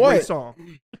 this For is a what? great song.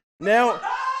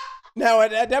 Now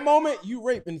at that moment, you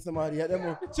raping somebody at that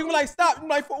moment. She was like, stop. I'm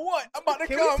like, for what? I'm about to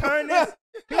Can come. we turn this?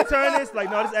 Can we turn this? Like,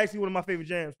 no, this is actually one of my favorite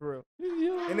jams for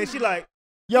real. And then she like,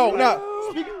 Yo, Like,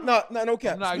 no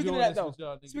cap. I'm not Speaking of doing that this though. with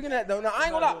y'all, niggas. Speaking of that though. Now I ain't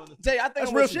I'm gonna not lie. doing this. Jay, I think that's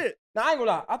I'm real with you. shit. Now I ain't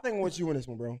gonna lie. I think I'm with you on this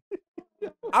one, bro.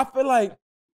 I feel like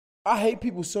I hate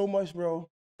people so much, bro.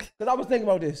 Cause I was thinking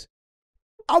about this.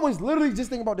 I was literally just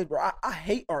thinking about this, bro. I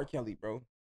hate R. Kelly, bro.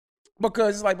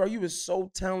 Because it's like, bro, you was so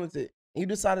talented and you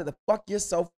decided to fuck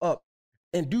yourself up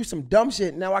and do some dumb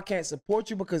shit. Now I can't support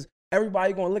you because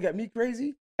everybody gonna look at me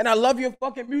crazy. And I love your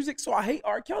fucking music, so I hate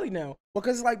R. Kelly now.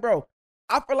 Because it's like, bro,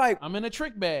 I feel like, I'm in a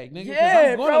trick bag, nigga. 'cause Yeah,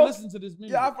 I'm going bro. to listen to this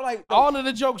music. yeah, I feel like, All of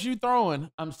the jokes you throwing,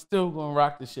 I'm still gonna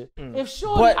rock the shit. If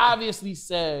Shorty But- obviously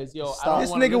says, "Yo, I Stop. don't This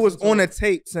wanna nigga was listen to on it. a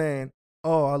tape saying,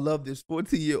 "Oh, I love this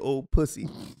 14-year-old pussy."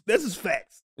 This is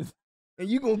facts. And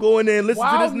you gonna go in there and listen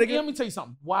wild, to this nigga? Let me tell you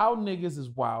something. Wild niggas is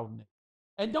wild niggas,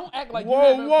 and don't act like whoa, you whoa,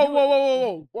 haven't- whoa, you- whoa,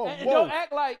 whoa, whoa, and whoa. don't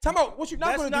act like Time out. What you not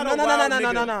That's gonna not do? a No. wild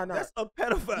nigga. No. That's a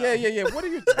pedophile. Yeah. What are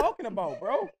you talking about,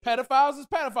 bro? pedophiles is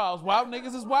pedophiles. Wild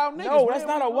niggas is wild niggas. No, Where that's are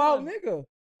not we a wild going? nigga.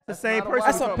 The same not a person.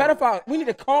 That's a wild pedophile. We need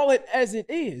to call it as it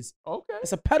is. Okay,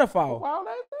 It's a pedophile. wild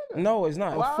ass nigga. No, it's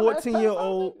not. Wild ass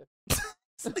 14-year-old. pedophile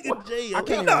Nigga Jay, I can't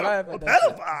you're even not laugh a at that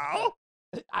shit. pedophile. nigga.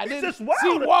 I He's didn't just wild.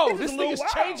 see. Whoa, He's this a little nigga's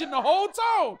wild. changing the whole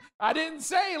tone. I didn't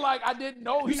say like I didn't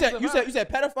know. You said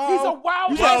pedophile. He's a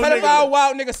wild. You said Wild pedophile, nigga.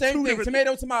 wild nigga, same Two thing.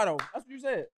 different- Tomato. That's what you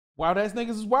said. Wild ass niggas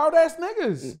is wild ass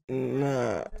niggas.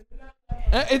 Nah.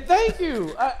 And thank you.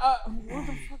 What the fuck are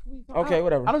we talking- Okay,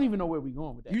 whatever. I don't even know where we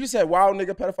going with that. You just said wild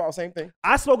nigga, pedophile, same thing.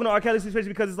 I spoken to R. Kelly situation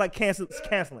because it's like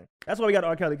canceling. That's why we got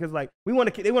R. Kelly because like they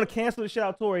want to cancel the shit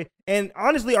out Tory. And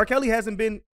honestly, R. Kelly hasn't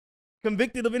been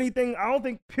convicted of anything. I don't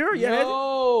think pure yet. has he?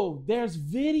 Yo, there's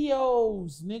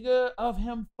videos, nigga, of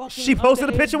him fucking. She posted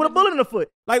a underage picture with a women. bullet in the foot.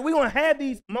 Like we gonna have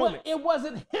these But moments. it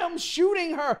wasn't him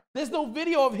shooting her. There's no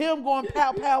video of him going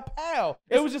pow, pow, pow.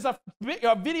 It was just a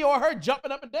video of her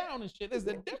jumping up and down and shit. There's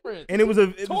a difference. And it was a.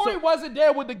 Tory wasn't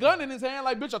there with the gun in his hand,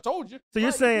 like, bitch, I told you. So you're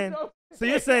Like, saying- So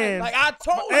you're saying, Like I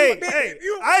told hey, you, hey,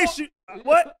 you I ain't shoot.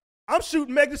 What? I'm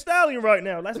shooting Meg Thee Stallion right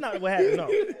now. That's not what happened.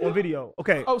 No, on video.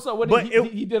 Okay. Oh, so what? But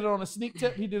He did it on a sneak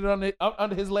tip. He did it on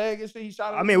under his leg and shit. He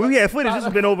shot it. I mean, we had footage. This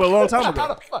has been over a long time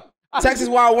ago. Texas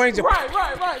Wild Wings. Right.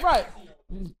 What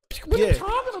are Yeah. you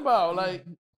talking about? Like,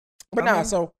 But nah,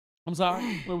 so I'm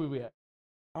sorry. Where we at?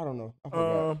 I don't know. I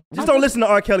forgot. Just don't listen to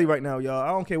R. Kelly right now, y'all. I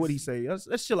don't care what he say.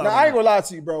 Let's chill out. Now right I ain't now. gonna lie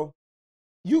to you, bro.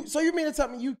 You mean to tell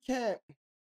me you can't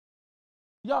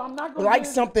Yo, I'm not gonna like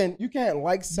something? You can't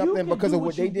like something because of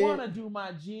what they did? Wanna do,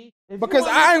 my G. If you Because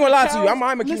wanna I ain't gonna lie to you. listen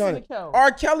I'm a keep listen on to it. Kel.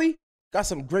 R. Kelly got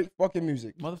some great fucking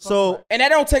music. Motherfucker, So- right. And that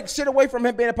don't take shit away from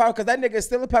him being a pedophile because that nigga is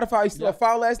still a pedophile. He's still Yep. a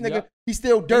foul ass nigga. Yep. He's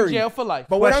still in dirty. jail for life.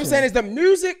 But what I'm Question. saying is the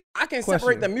music, I can separate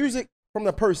Question. the music from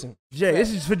the person. Jay, this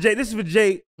is for Jay. This is for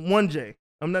Jay. One Jay.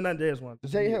 I'm not Jay's one. This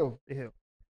is Jay you. Hill. Jay Hill.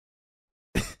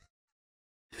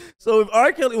 So if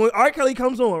when R. Kelly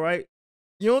comes on, right?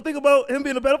 You don't think about him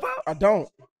being a pedophile? I don't.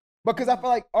 Because I feel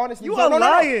like, honestly, You no, are no, no,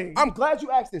 no. lying. I'm glad you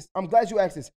asked this.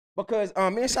 Because me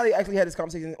and Shadi actually had this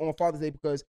conversation on Father's Day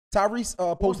because Tyrese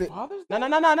posted. Father's No.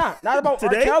 Not about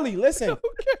Today? R. Kelly. Listen.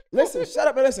 Listen. Shut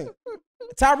up and listen.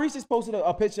 Tyrese just posted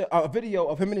a video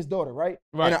of him and his daughter, right?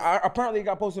 Right. And apparently it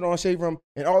got posted on Shade Room,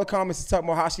 and all the comments is talking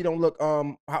about how she don't look,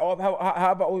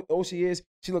 how old she is.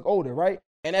 She look older, right?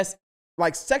 And that's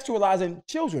like sexualizing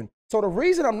children. So the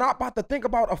reason I'm not about to think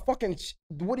about a fucking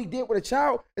what he did with a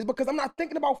child is because I'm not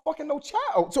thinking about fucking no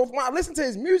child. So if when I listen to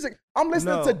his music, I'm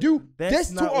listening to do this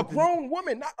to a grown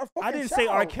woman, not a fucking child. I didn't say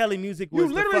R. Kelly music was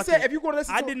You literally said if you're going to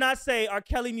listen to I did not say R.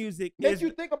 Kelly music make you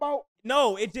think about.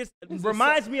 No, it just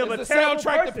reminds me of a terrible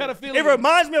soundtrack to person. pedophilia. It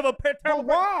reminds me of a But terrible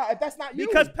why? If that's not you.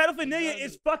 Because pedophilia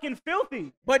is fucking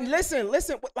filthy. But listen,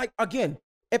 like again,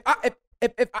 if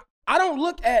I don't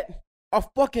look at a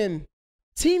fucking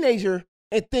teenager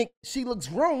and think she looks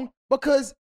grown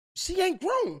because she ain't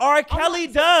grown. R. Kelly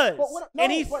does. No, and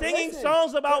he's but singing listen,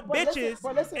 songs about but listen, bitches,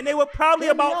 but listen, and they were probably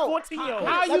hear me about out. 14-year-olds.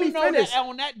 How Let you me know finish. that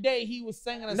on that day he was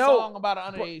singing a No. song about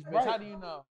an underage bitch? Right. How do you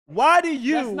know? Why do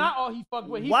you? That's not all he fucked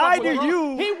with. Why fucked with do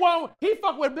you- He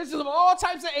fucked with bitches of all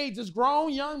types of ages,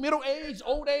 grown, young, middle age,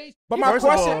 old age. But He my First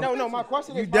of question, all, my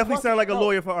question is, You my definitely question- sound like a no,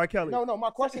 lawyer for R. Kelly. No, my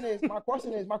question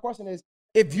is,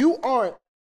 if you aren't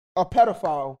a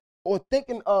pedophile or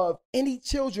thinking of any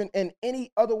children in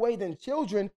any other way than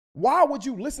children, why would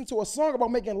you listen to a song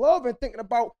about making love and thinking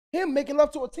about him making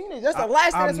love to a teenager? That's the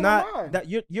last thing that's on my mind. That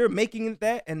you're making it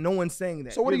that, and no one's saying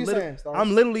that. So what are You're you saying, Stars?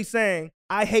 I'm literally saying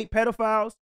I hate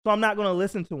pedophiles, so I'm not gonna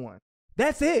listen to one.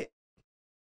 That's it.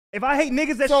 If I hate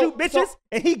niggas that shoot bitches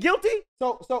and he guilty,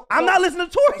 I'm not listening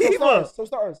to Tory either.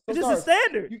 Stars. It's just a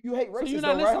standard. You hate racists, you're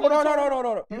not though, right? listening Hold to on.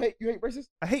 Tory? You hate racists?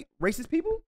 I hate racist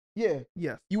people. Yeah.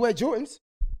 Yes. You wear Jordans.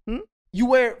 Hmm? You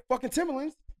wear fucking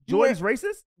Timberlands. You Jordan's wear-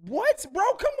 racist. What, bro?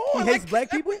 Come on. He hates black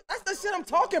people? That's the shit I'm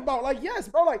talking about. Like, yes,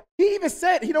 bro. Like, he even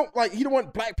said he don't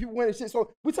want black people winning shit.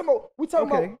 So we talking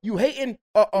about you hating.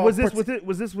 Was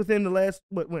this within the last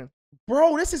when?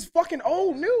 Bro, this is fucking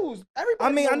old news. Everybody.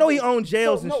 I mean, I knows know he this. owned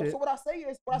jails and So shit. what I say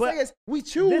is, But we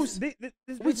choose.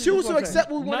 We choose to accept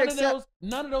what we want to accept.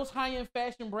 None of those high-end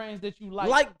fashion brands that you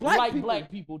like black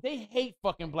people. They hate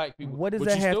fucking black people. What does but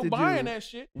that you have still to do buying that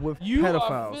shit with you pedophiles?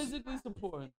 are physically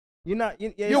supporting. You're not.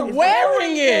 You're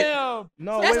wearing it. Damn.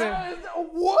 No, wait a minute.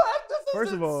 What? This is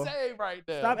First of all, insane right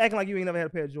there. Stop acting like you ain't never had a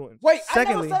pair of Jordans. Wait,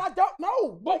 Secondly, I never said I don't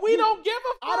know. But we don't give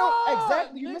a fuck. I don't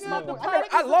exactly. You missed my Nigga, point. the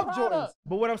product I is the love product. Jordans.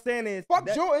 but what I'm saying is, Fuck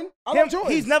that- Jordan. I him- love Jordans.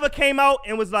 he's never came out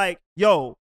and was like,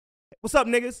 "Yo, what's up,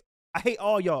 niggas? I hate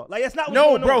all y'all." Like that's not what's No,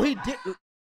 going bro, on. he did.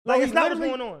 Like he it's not what's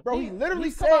literally- going on. Bro, he literally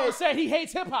He come out and said, said he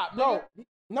hates hip hop, "No, nigga.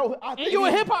 no." And you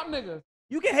a hip hop nigga.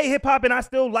 You can hate hip hop and I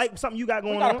still like something you got We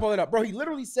going gotta on. pull it up, bro. He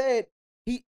literally said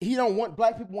he don't want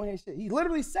black people wearing his shit. He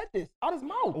literally said this out his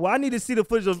mouth. Well, I need to see the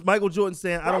footage of Michael Jordan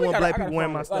saying, "I Bro, don't we want gotta- black I people gotta wearing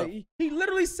find my it. stuff." Like, he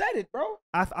literally said it, bro.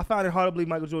 I found it hard to believe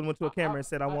Michael Jordan went to a camera and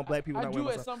said, "I want black people I not do wearing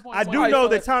my at stuff." some point. I when do I- know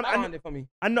the time. Find it for me.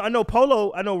 I know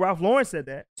Polo. I know Ralph Lauren said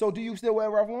that. So do you still wear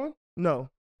Ralph Lauren? No,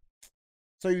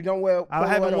 So you don't wear? I Polo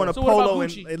haven't at worn a all? So what about Polo in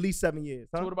Gucci? at least 7 years.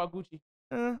 So Huh? what about Gucci?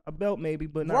 A belt maybe,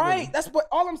 but not Right. really. That's what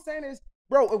all I'm saying is,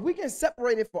 bro. If we can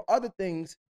separate it for other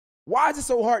things, why is it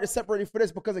so hard to separate it for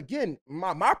this? Because again,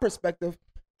 my perspective,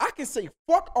 I can say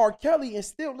fuck R. Kelly and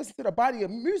still listen to the body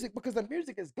of music because the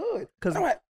music is good. Because I don't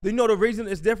have- you know the reason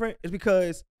it's different is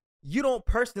because you don't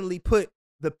personally put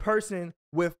the person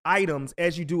with items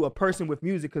as you do a person with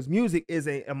music, because music is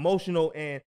a emotional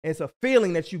and it's a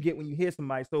feeling that you get when you hear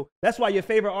somebody. So that's why your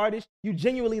favorite artist, you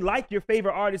genuinely like your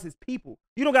favorite artist as people.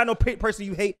 You don't got no person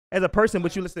you hate as a person,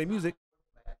 but you listen to music.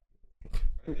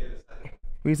 What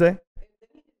you say?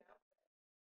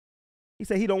 He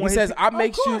said he don't He want. says, his "I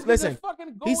make shoes." Listen,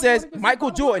 he says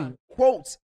Michael Jordan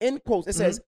quotes in quotes. It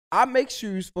says, "I make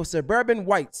shoes for suburban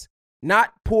whites,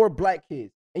 not poor black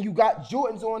kids." And you got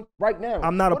Jordans on right now.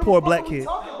 I'm not a What the poor fuck black are we kid.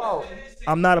 talking about?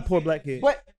 I'm not a poor black kid.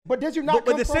 But did you not?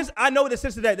 But come the from, sense, I know the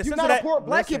sense of that. The you're sense not of that. a poor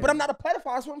black kid, Listen. but I'm not a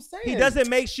pedophile. That's what I'm saying. He doesn't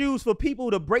make shoes for people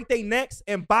to break their necks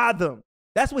and buy them.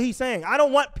 That's what he's saying. I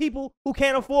don't want people who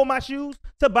can't afford my shoes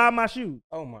to buy my shoes.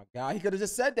 Oh my God, he could have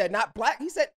just said that. Not black. He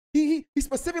said he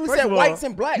specifically First said of all, whites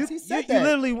and blacks. You, he said you that.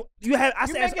 literally, you have. I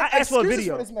You asked making for a excuses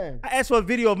video. for this man. I asked for a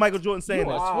video of Michael Jordan saying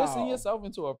You this. are Wow. twisting yourself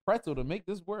into a pretzel to make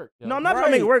this work. Yo. No, I'm not trying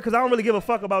to make it work because I don't really give a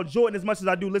fuck about Jordan as much as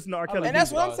I do listen to R. Kelly. And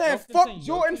that's what I'm saying. Don't Fuck continue.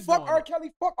 Jordan, Keep fuck doing R. it.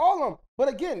 Kelly, fuck all of them. But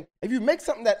again, if you make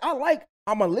something that I like,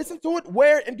 I'm going to listen to it,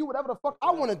 wear it, and do whatever the fuck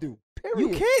I want to do. Period.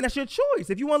 You can. That's your choice.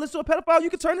 If you want to listen to a pedophile, you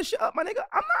can turn the shit up, my nigga.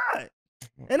 I'm not.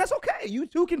 And that's okay. You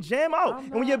two can jam out.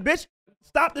 And when your bitch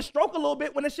stop the stroke a little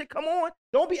bit when the shit come on,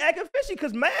 don't be acting fishy,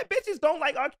 because mad bitches don't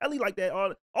like R. Kelly like that.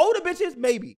 Or older bitches,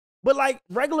 maybe. But like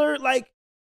regular, like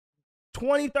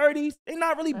 20, 30s, they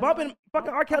not really bumping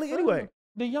fucking R. Kelly anyway.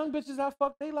 The young bitches I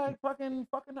fuck, they like fucking.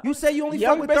 You say you only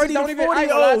Young fuck with bitches 30 don't to even- 40 I ain't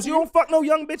gonna lie olds. to You you. don't fuck no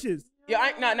young bitches. Yeah, I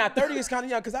ain't, nah, 30 is kind of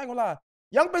young, because I ain't going to lie.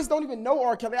 Young bitches don't even know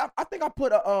R. Kelly. I think I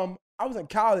put a was in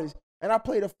college and I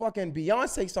played a fucking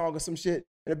Beyonce song or some shit,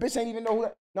 and the bitch ain't even know who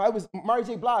that. No, it was Mary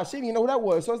J. Blige. She didn't even know who that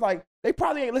was. So it's like they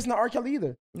probably ain't listening to R. Kelly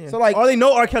either. Yeah. So like all they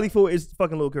know R. Kelly for is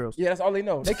fucking little girls. Yeah, that's all they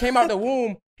know. They came out the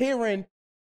womb hearing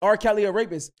R. Kelly a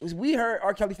rapist. We heard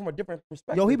R. Kelly from a different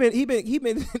perspective. Yo, he been.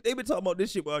 They been talking about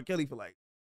this shit with R. Kelly for like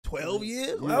 12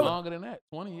 years. Longer than that,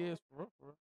 20 years for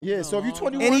real. Yeah, so if you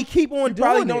 21, and he keep on you doing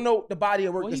probably it. don't know the body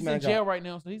of work Well, this he's man in jail got. right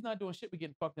now, so he's not doing shit but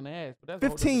getting fucked in the ass. But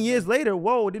that's 15 years later,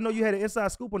 whoa, didn't know you had an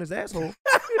inside scoop on his asshole.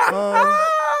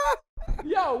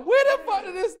 Yo, where the fuck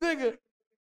is this nigga?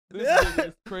 This nigga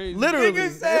is crazy. Literally. Nigga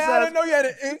said, I didn't know you had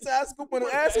an inside scoop on an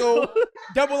asshole.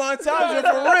 Double entendre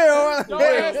for real. Don't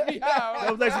ask me how.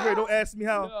 That was actually great. Don't ask me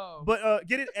how. Yo. But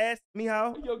get it? Ask me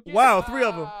how. Yo, get Wow, 3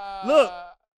 of them. Look, out.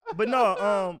 but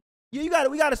no, yeah,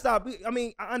 we gotta stop. I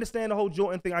mean, I understand the whole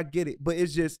Jordan thing. I get it, but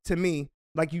it's just to me,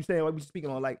 like you saying, what we speaking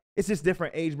on, like it's just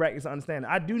different age brackets. I understand.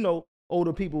 I do know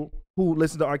older people who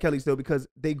listen to R. Kelly still because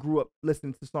they grew up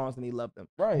listening to songs and they love them.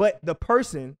 Right. But the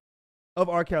person of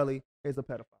R. Kelly is a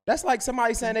pedophile. That's like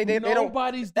somebody saying they don't.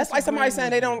 Nobody's That's like somebody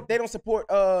saying disagreeing they don't support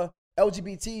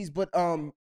LGBTs, but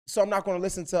so I'm not gonna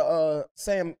listen to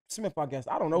Sam Smith, I guess.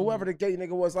 I don't know, whoever the gay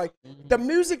nigga was. Like the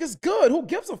music is good. Who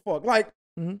gives a fuck? Like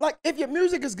if your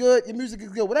music is good, your music is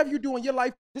good. Whatever you do in your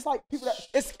life, just like people that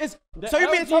it's The so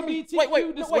you mean to tell me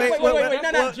wait,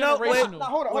 that's no, generational.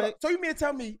 hold on. So you mean to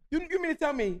tell me you mean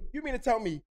to tell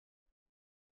me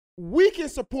we can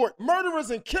support murderers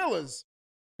and killers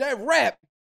that rap,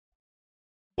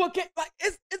 but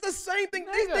it's the same thing.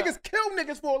 These Nigga. niggas kill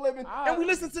niggas for a living, and we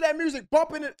listen to that music,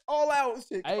 bumping it all out and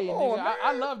shit. Hey, Come nigga, on, man.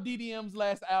 I love DDM's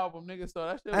last album, nigga. So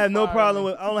that shit. I have no problem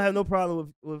with. I don't have no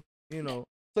problem with you know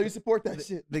So you support that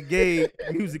shit. the gay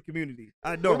music community.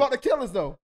 I What don't. about the killers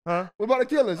though? Huh? What about the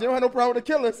killers? You don't have no problem with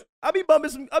the killers, I be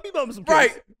bumping some. right?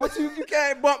 Kids. But you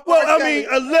can't bump. Well, R. I Kelly.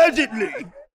 mean,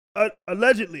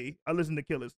 allegedly, I listen to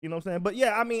Killers. You know what I'm saying? But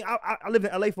yeah, I mean, I lived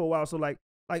in LA for a while, so like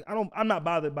I'm not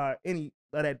bothered by any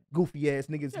of that goofy ass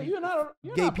niggas. Yeah, you're not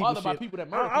gay not people bothered by shit. people that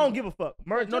murder. I don't give a fuck.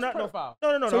 Yeah, No, just no. pedophile.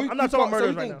 No. So I'm not talking about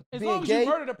murders right now. As being long as gay? you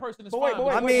murdered a person, it's But fine.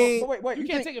 wait, with wait, me. wait. You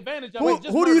can't take advantage of Who it.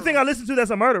 Just do you murder think I them. listen to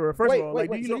that's a murderer? First of all, like,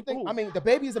 do you so know? think? who? I mean, the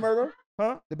baby is a murderer,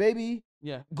 Huh? The baby,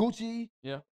 Yeah. Gucci.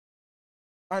 Yeah.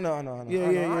 I know.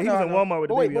 Yeah. He was in Walmart with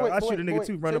the baby. I shoot a nigga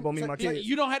too, run up on me and my You, kids.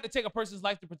 you don't have to take a person's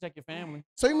life to protect your family.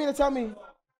 So you mean to tell me?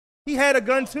 He had a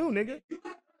gun too, nigga.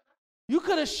 You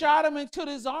could have shot him into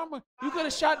his armor. You could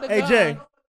have shot the Hey gun. Jay,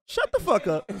 shut the fuck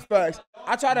up. Facts.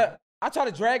 I try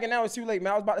to drag it now. It's too late,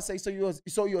 man. I was about to say so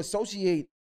you associate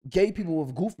gay people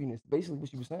with goofiness. Basically,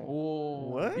 what you were saying. Whoa.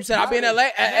 What? You said I've been in LA.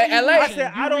 LA. I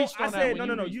said You I don't. reached I on that said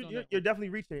one. no. You reached on that. You're definitely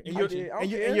reaching, and I did. I don't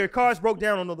care. your cars broke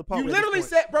down on the part. You at this literally point.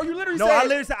 said, bro. You literally No, said. I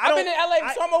literally said I I've don't. been in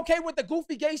LA, so I'm okay with the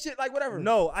goofy gay shit, like whatever.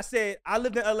 No, I said I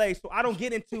lived in LA, so I don't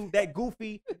get into that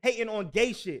goofy hating on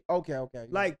gay shit. Okay.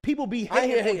 Like people be I hating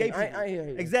hear on gay hating. people. I hear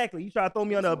hating. Exactly. You try to throw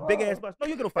me under a big ass bus. No,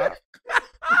 you get no 5.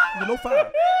 You get no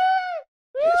 5.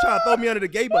 You try to throw me under the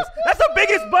gay bus. That's the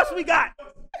biggest bus we got.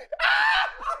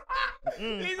 He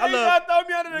I said love. throw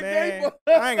me under the gay Man, bus.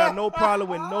 I ain't got no problem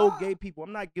with no gay people.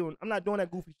 I'm not doing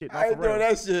that goofy shit. Not I ain't for real. doing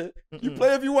that shit. You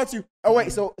play if you want to. Oh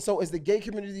wait, so is the gay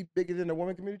community bigger than the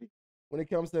woman community when it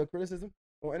comes to criticism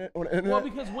on the internet? Well,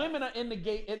 because women are in the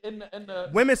gay in the.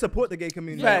 Women support the gay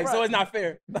community. Yeah, Facts, so right. it's not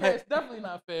fair. Yeah, it's definitely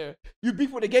not fair. You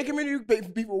beef with the gay community, you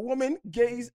beef with women,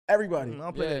 gays, everybody. I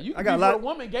don't play Yeah, that. you I can got a be with a lot.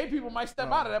 woman. Gay people might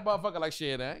step out of that motherfucker like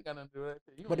shit. I ain't got nothing to do with that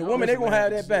shit. But the women, they gonna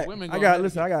have that back. Women I gonna got have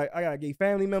listen. that. I got gay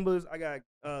family members. I got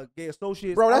gay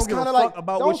associates. Bro, I that's don't give a kind of fuck like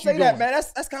about don't what say you that, doing. man.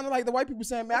 That's kind of like the white people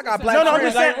saying, man, I got No, black I'm friends,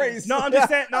 just I ain't saying. raised. No, I'm just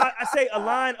saying. No, I say a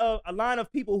line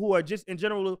of people who are just in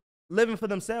general living for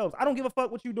themselves. I don't give a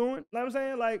fuck what you doing. You know what I'm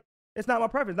saying? Like, it's not my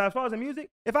preference. Now, as far as the music,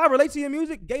 if I relate to your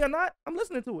music, gay or not, I'm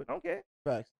listening to it. I don't care.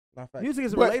 Facts, not facts. Music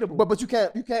is relatable. But you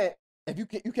can't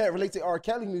relate to R.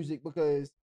 Kelly music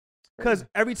because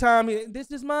every time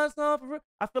this is my song, for real,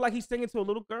 I feel like he's singing to a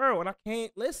little girl, and I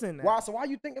can't listen. Now. why? So why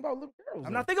you think about little girls?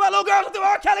 I'm not thinking about little girls. I'm thinking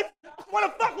about R. Kelly. I want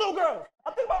to fuck little girls.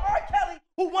 I'm thinking about R. Kelly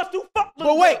who wants to fuck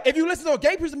little But wait, girls. if you listen to a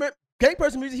gay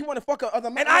person music, he want to fuck other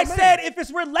men. And I said if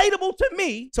it's relatable to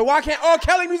me, so why can't R.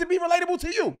 Kelly music be relatable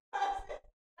to you?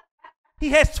 he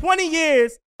has 20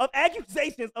 years of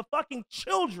accusations of fucking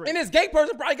children. And this gay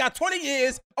person probably got 20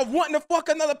 years of wanting to fuck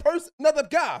another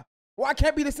guy. Why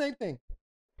can't be the same thing?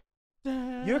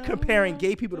 You're comparing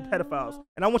gay people to pedophiles,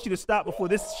 and I want you to stop before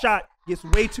this shot gets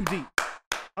way too deep.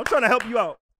 I'm trying to help you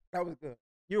out. That was good.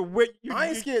 I I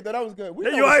ain't scared though. That was good. We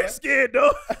know You what's ain't up. scared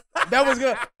though. That was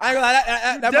good. I ain't gonna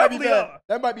lie. That might be definitely bad. are.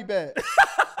 That might be bad.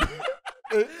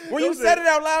 When you said it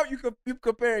out loud, you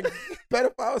comparing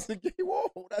pedophiles to gay.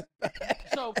 Whoa, that's bad.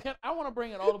 So I want to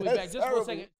bring it all the way back just for a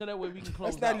second, so that way we can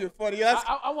close. That's not out. even funny. That's,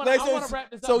 I want to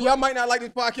wrap this up. So y'all might not like this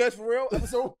podcast for real.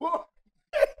 Episode 4.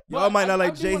 Y'all might not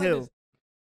like Jay Hill.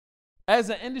 As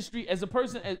an industry, as a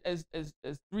person, as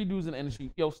 3 dudes in the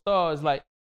industry, yo, stars, like,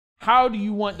 how do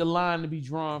you want the line to be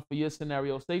drawn for your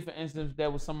scenario? Say, for instance,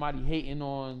 there was somebody hating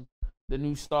on the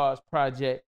new Stars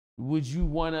project. Would you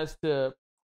want us to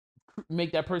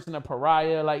make that person a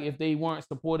pariah, like if they weren't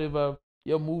supportive of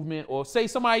your movement? Or say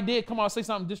somebody did come out and say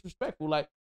something disrespectful, like,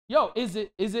 yo, is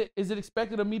it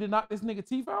expected of me to knock this nigga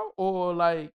teeth out? Or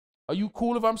like, are you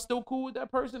cool if I'm still cool with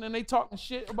that person and they talking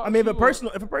shit about? I mean, if a person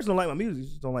don't like my music, you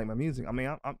just don't like my music. I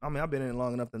mean, I've been in it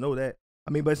long enough to know that.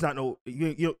 I mean, but it's not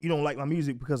you don't like my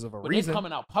music because of a reason. They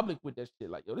coming out public with that shit,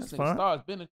 like, yo, this nigga Stars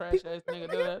been a trash ass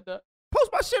nigga. Post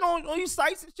my shit on these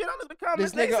sites and shit. I look at the comments.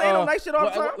 This They nigga, say don't like shit all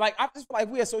the time. Like, I just feel like if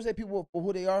we associate people for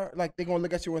who they are, like they gonna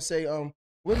look at you and say,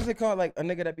 what is it called? Like a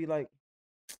nigga that be like,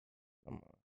 cause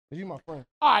you my friend.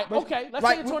 All right, But, okay, let's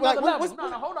like, take it to like, another level. what's- No,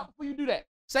 hold up before you do that.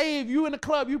 Say if you in the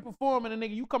club, you performing, and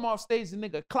nigga, you come off stage, and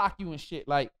nigga clock you and shit,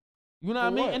 like, you know what I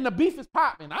mean? what? And the beef is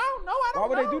popping. I don't know. Why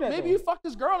would they do that, Maybe though? you fucked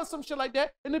this girl or some shit like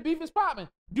that, and the beef is popping.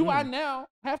 Do I now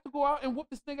have to go out and whoop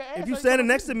this nigga ass? If you Like, standing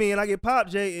what next to me and I get popped,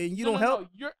 Jay, and you don't help,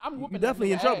 I'm whooping you that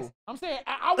definitely in nigga trouble. ass. I'm saying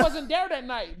I wasn't there that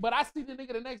night, but I see the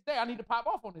nigga the next day. I need to pop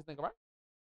off on this nigga, right?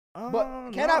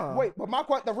 But can I wait? But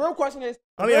the real question is,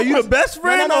 I mean, are you the best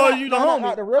friend or are you the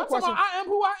homie? The real I'm talking question. about I am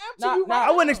who I am to you. Nah, right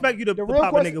I wouldn't now. expect you to The pop real a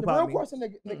question. nigga The pop real me. question,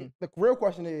 nigga, the real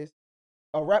question is,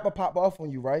 a rapper pop off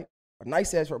on you, right? A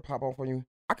nice ass rapper pop off on you.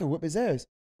 I can whip his ass.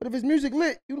 But if his music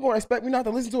lit, you gonna expect me not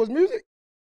to listen to his music?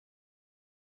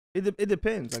 It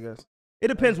depends, I guess. It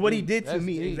depends what he did to That's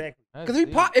me deep. exactly. Because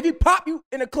if he pop you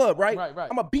in the club, right? Right.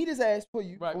 I'm gonna beat his ass for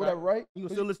you, Right, or whatever, right? You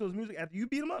gonna still listen to his music after you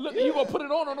beat him up? Look, you gonna put it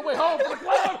on the way home from the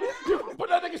club? You gonna put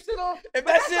that nigga shit on? If But that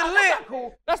that's shit not- lit, that's not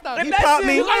cool. That's not. If You that gotta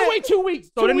shit me- wait 2 weeks.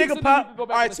 So the 2 weeks nigga and then pop- you can go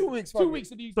back all and right, listen. 2 weeks. 2 fuck it.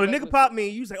 weeks and then you So the can go nigga back pop me,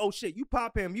 and you say, "Oh shit, you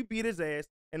pop him, you beat his ass,"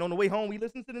 and on the way home we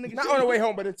listen to the nigga. Not shit. on the way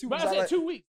home, but in 2 But weeks. I I said like, 2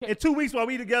 weeks. In 2 weeks while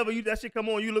we together, that shit come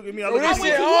on, you look at me, I Oh, look this I at went you.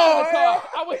 shit- to you out of the oh, car.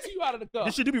 I went to you out of the car.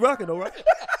 This shit do be rocking though, right?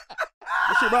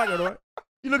 This shit rocking though, right?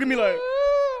 You look at me like,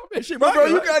 this shit bro,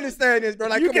 rocking. you right? can understand this, bro.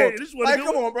 Like, You come can't. on, This is what like, it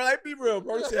come do. on, bro. Like, be real,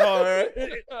 bro. This shit hard,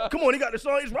 right? Come on, he got the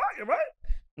song, he's rocking, right?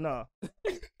 Nah,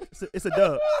 it's a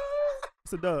dub.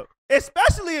 It's a dub.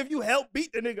 Especially if you help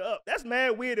beat the nigga up. That's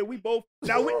mad weird that we both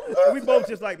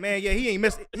just like, man, yeah, he ain't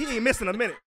missing a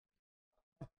minute.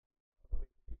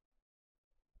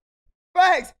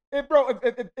 Facts. If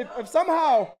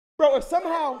somehow, if What if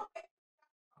somehow-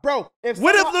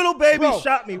 Little Baby bro,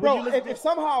 shot me? Would bro, you listen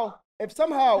if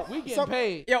somehow, We getting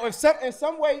paid. Yo, if in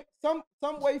some way,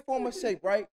 form, or shape,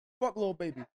 right? Fuck Lil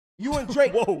Baby. You and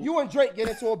Drake, Whoa. get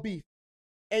into a beef,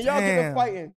 and y'all get to Damn.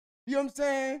 fighting. You know what I'm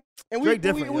saying? And Drake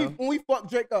different, yo. when we fuck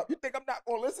Drake up, you think I'm not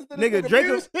gonna listen to this Nigga, nigga Drake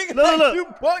music? look. You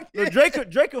bugging.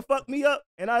 Drake will fuck me up,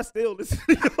 and I still listen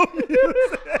to your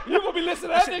music. You gonna be listening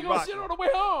to that Shit nigga on rocking. shit on the way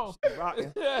home.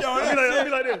 Rocking. Yeah. Yo, Let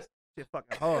me like this. Shit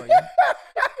fucking hard, yo.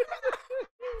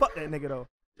 Fuck that nigga though.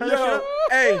 Turn that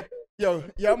shit Yo, up.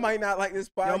 hey, y'all might not like this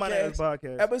podcast. Yo, my name is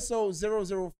podcast. Episode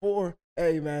 004.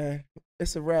 Hey, man,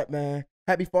 it's a wrap, man.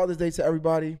 Happy Father's Day to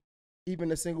everybody, even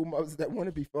the single mothers that want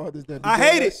to be fathers. That be I doing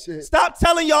hate that it. shit. Stop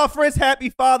telling y'all friends Happy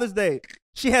Father's Day.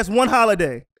 She has one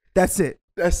holiday. That's it.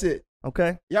 That's it.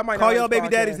 Okay. Y'all might Call not y'all like baby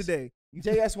this daddies podcast. today.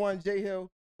 JS1, J Hill,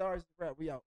 Stars, wrap. We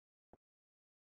out.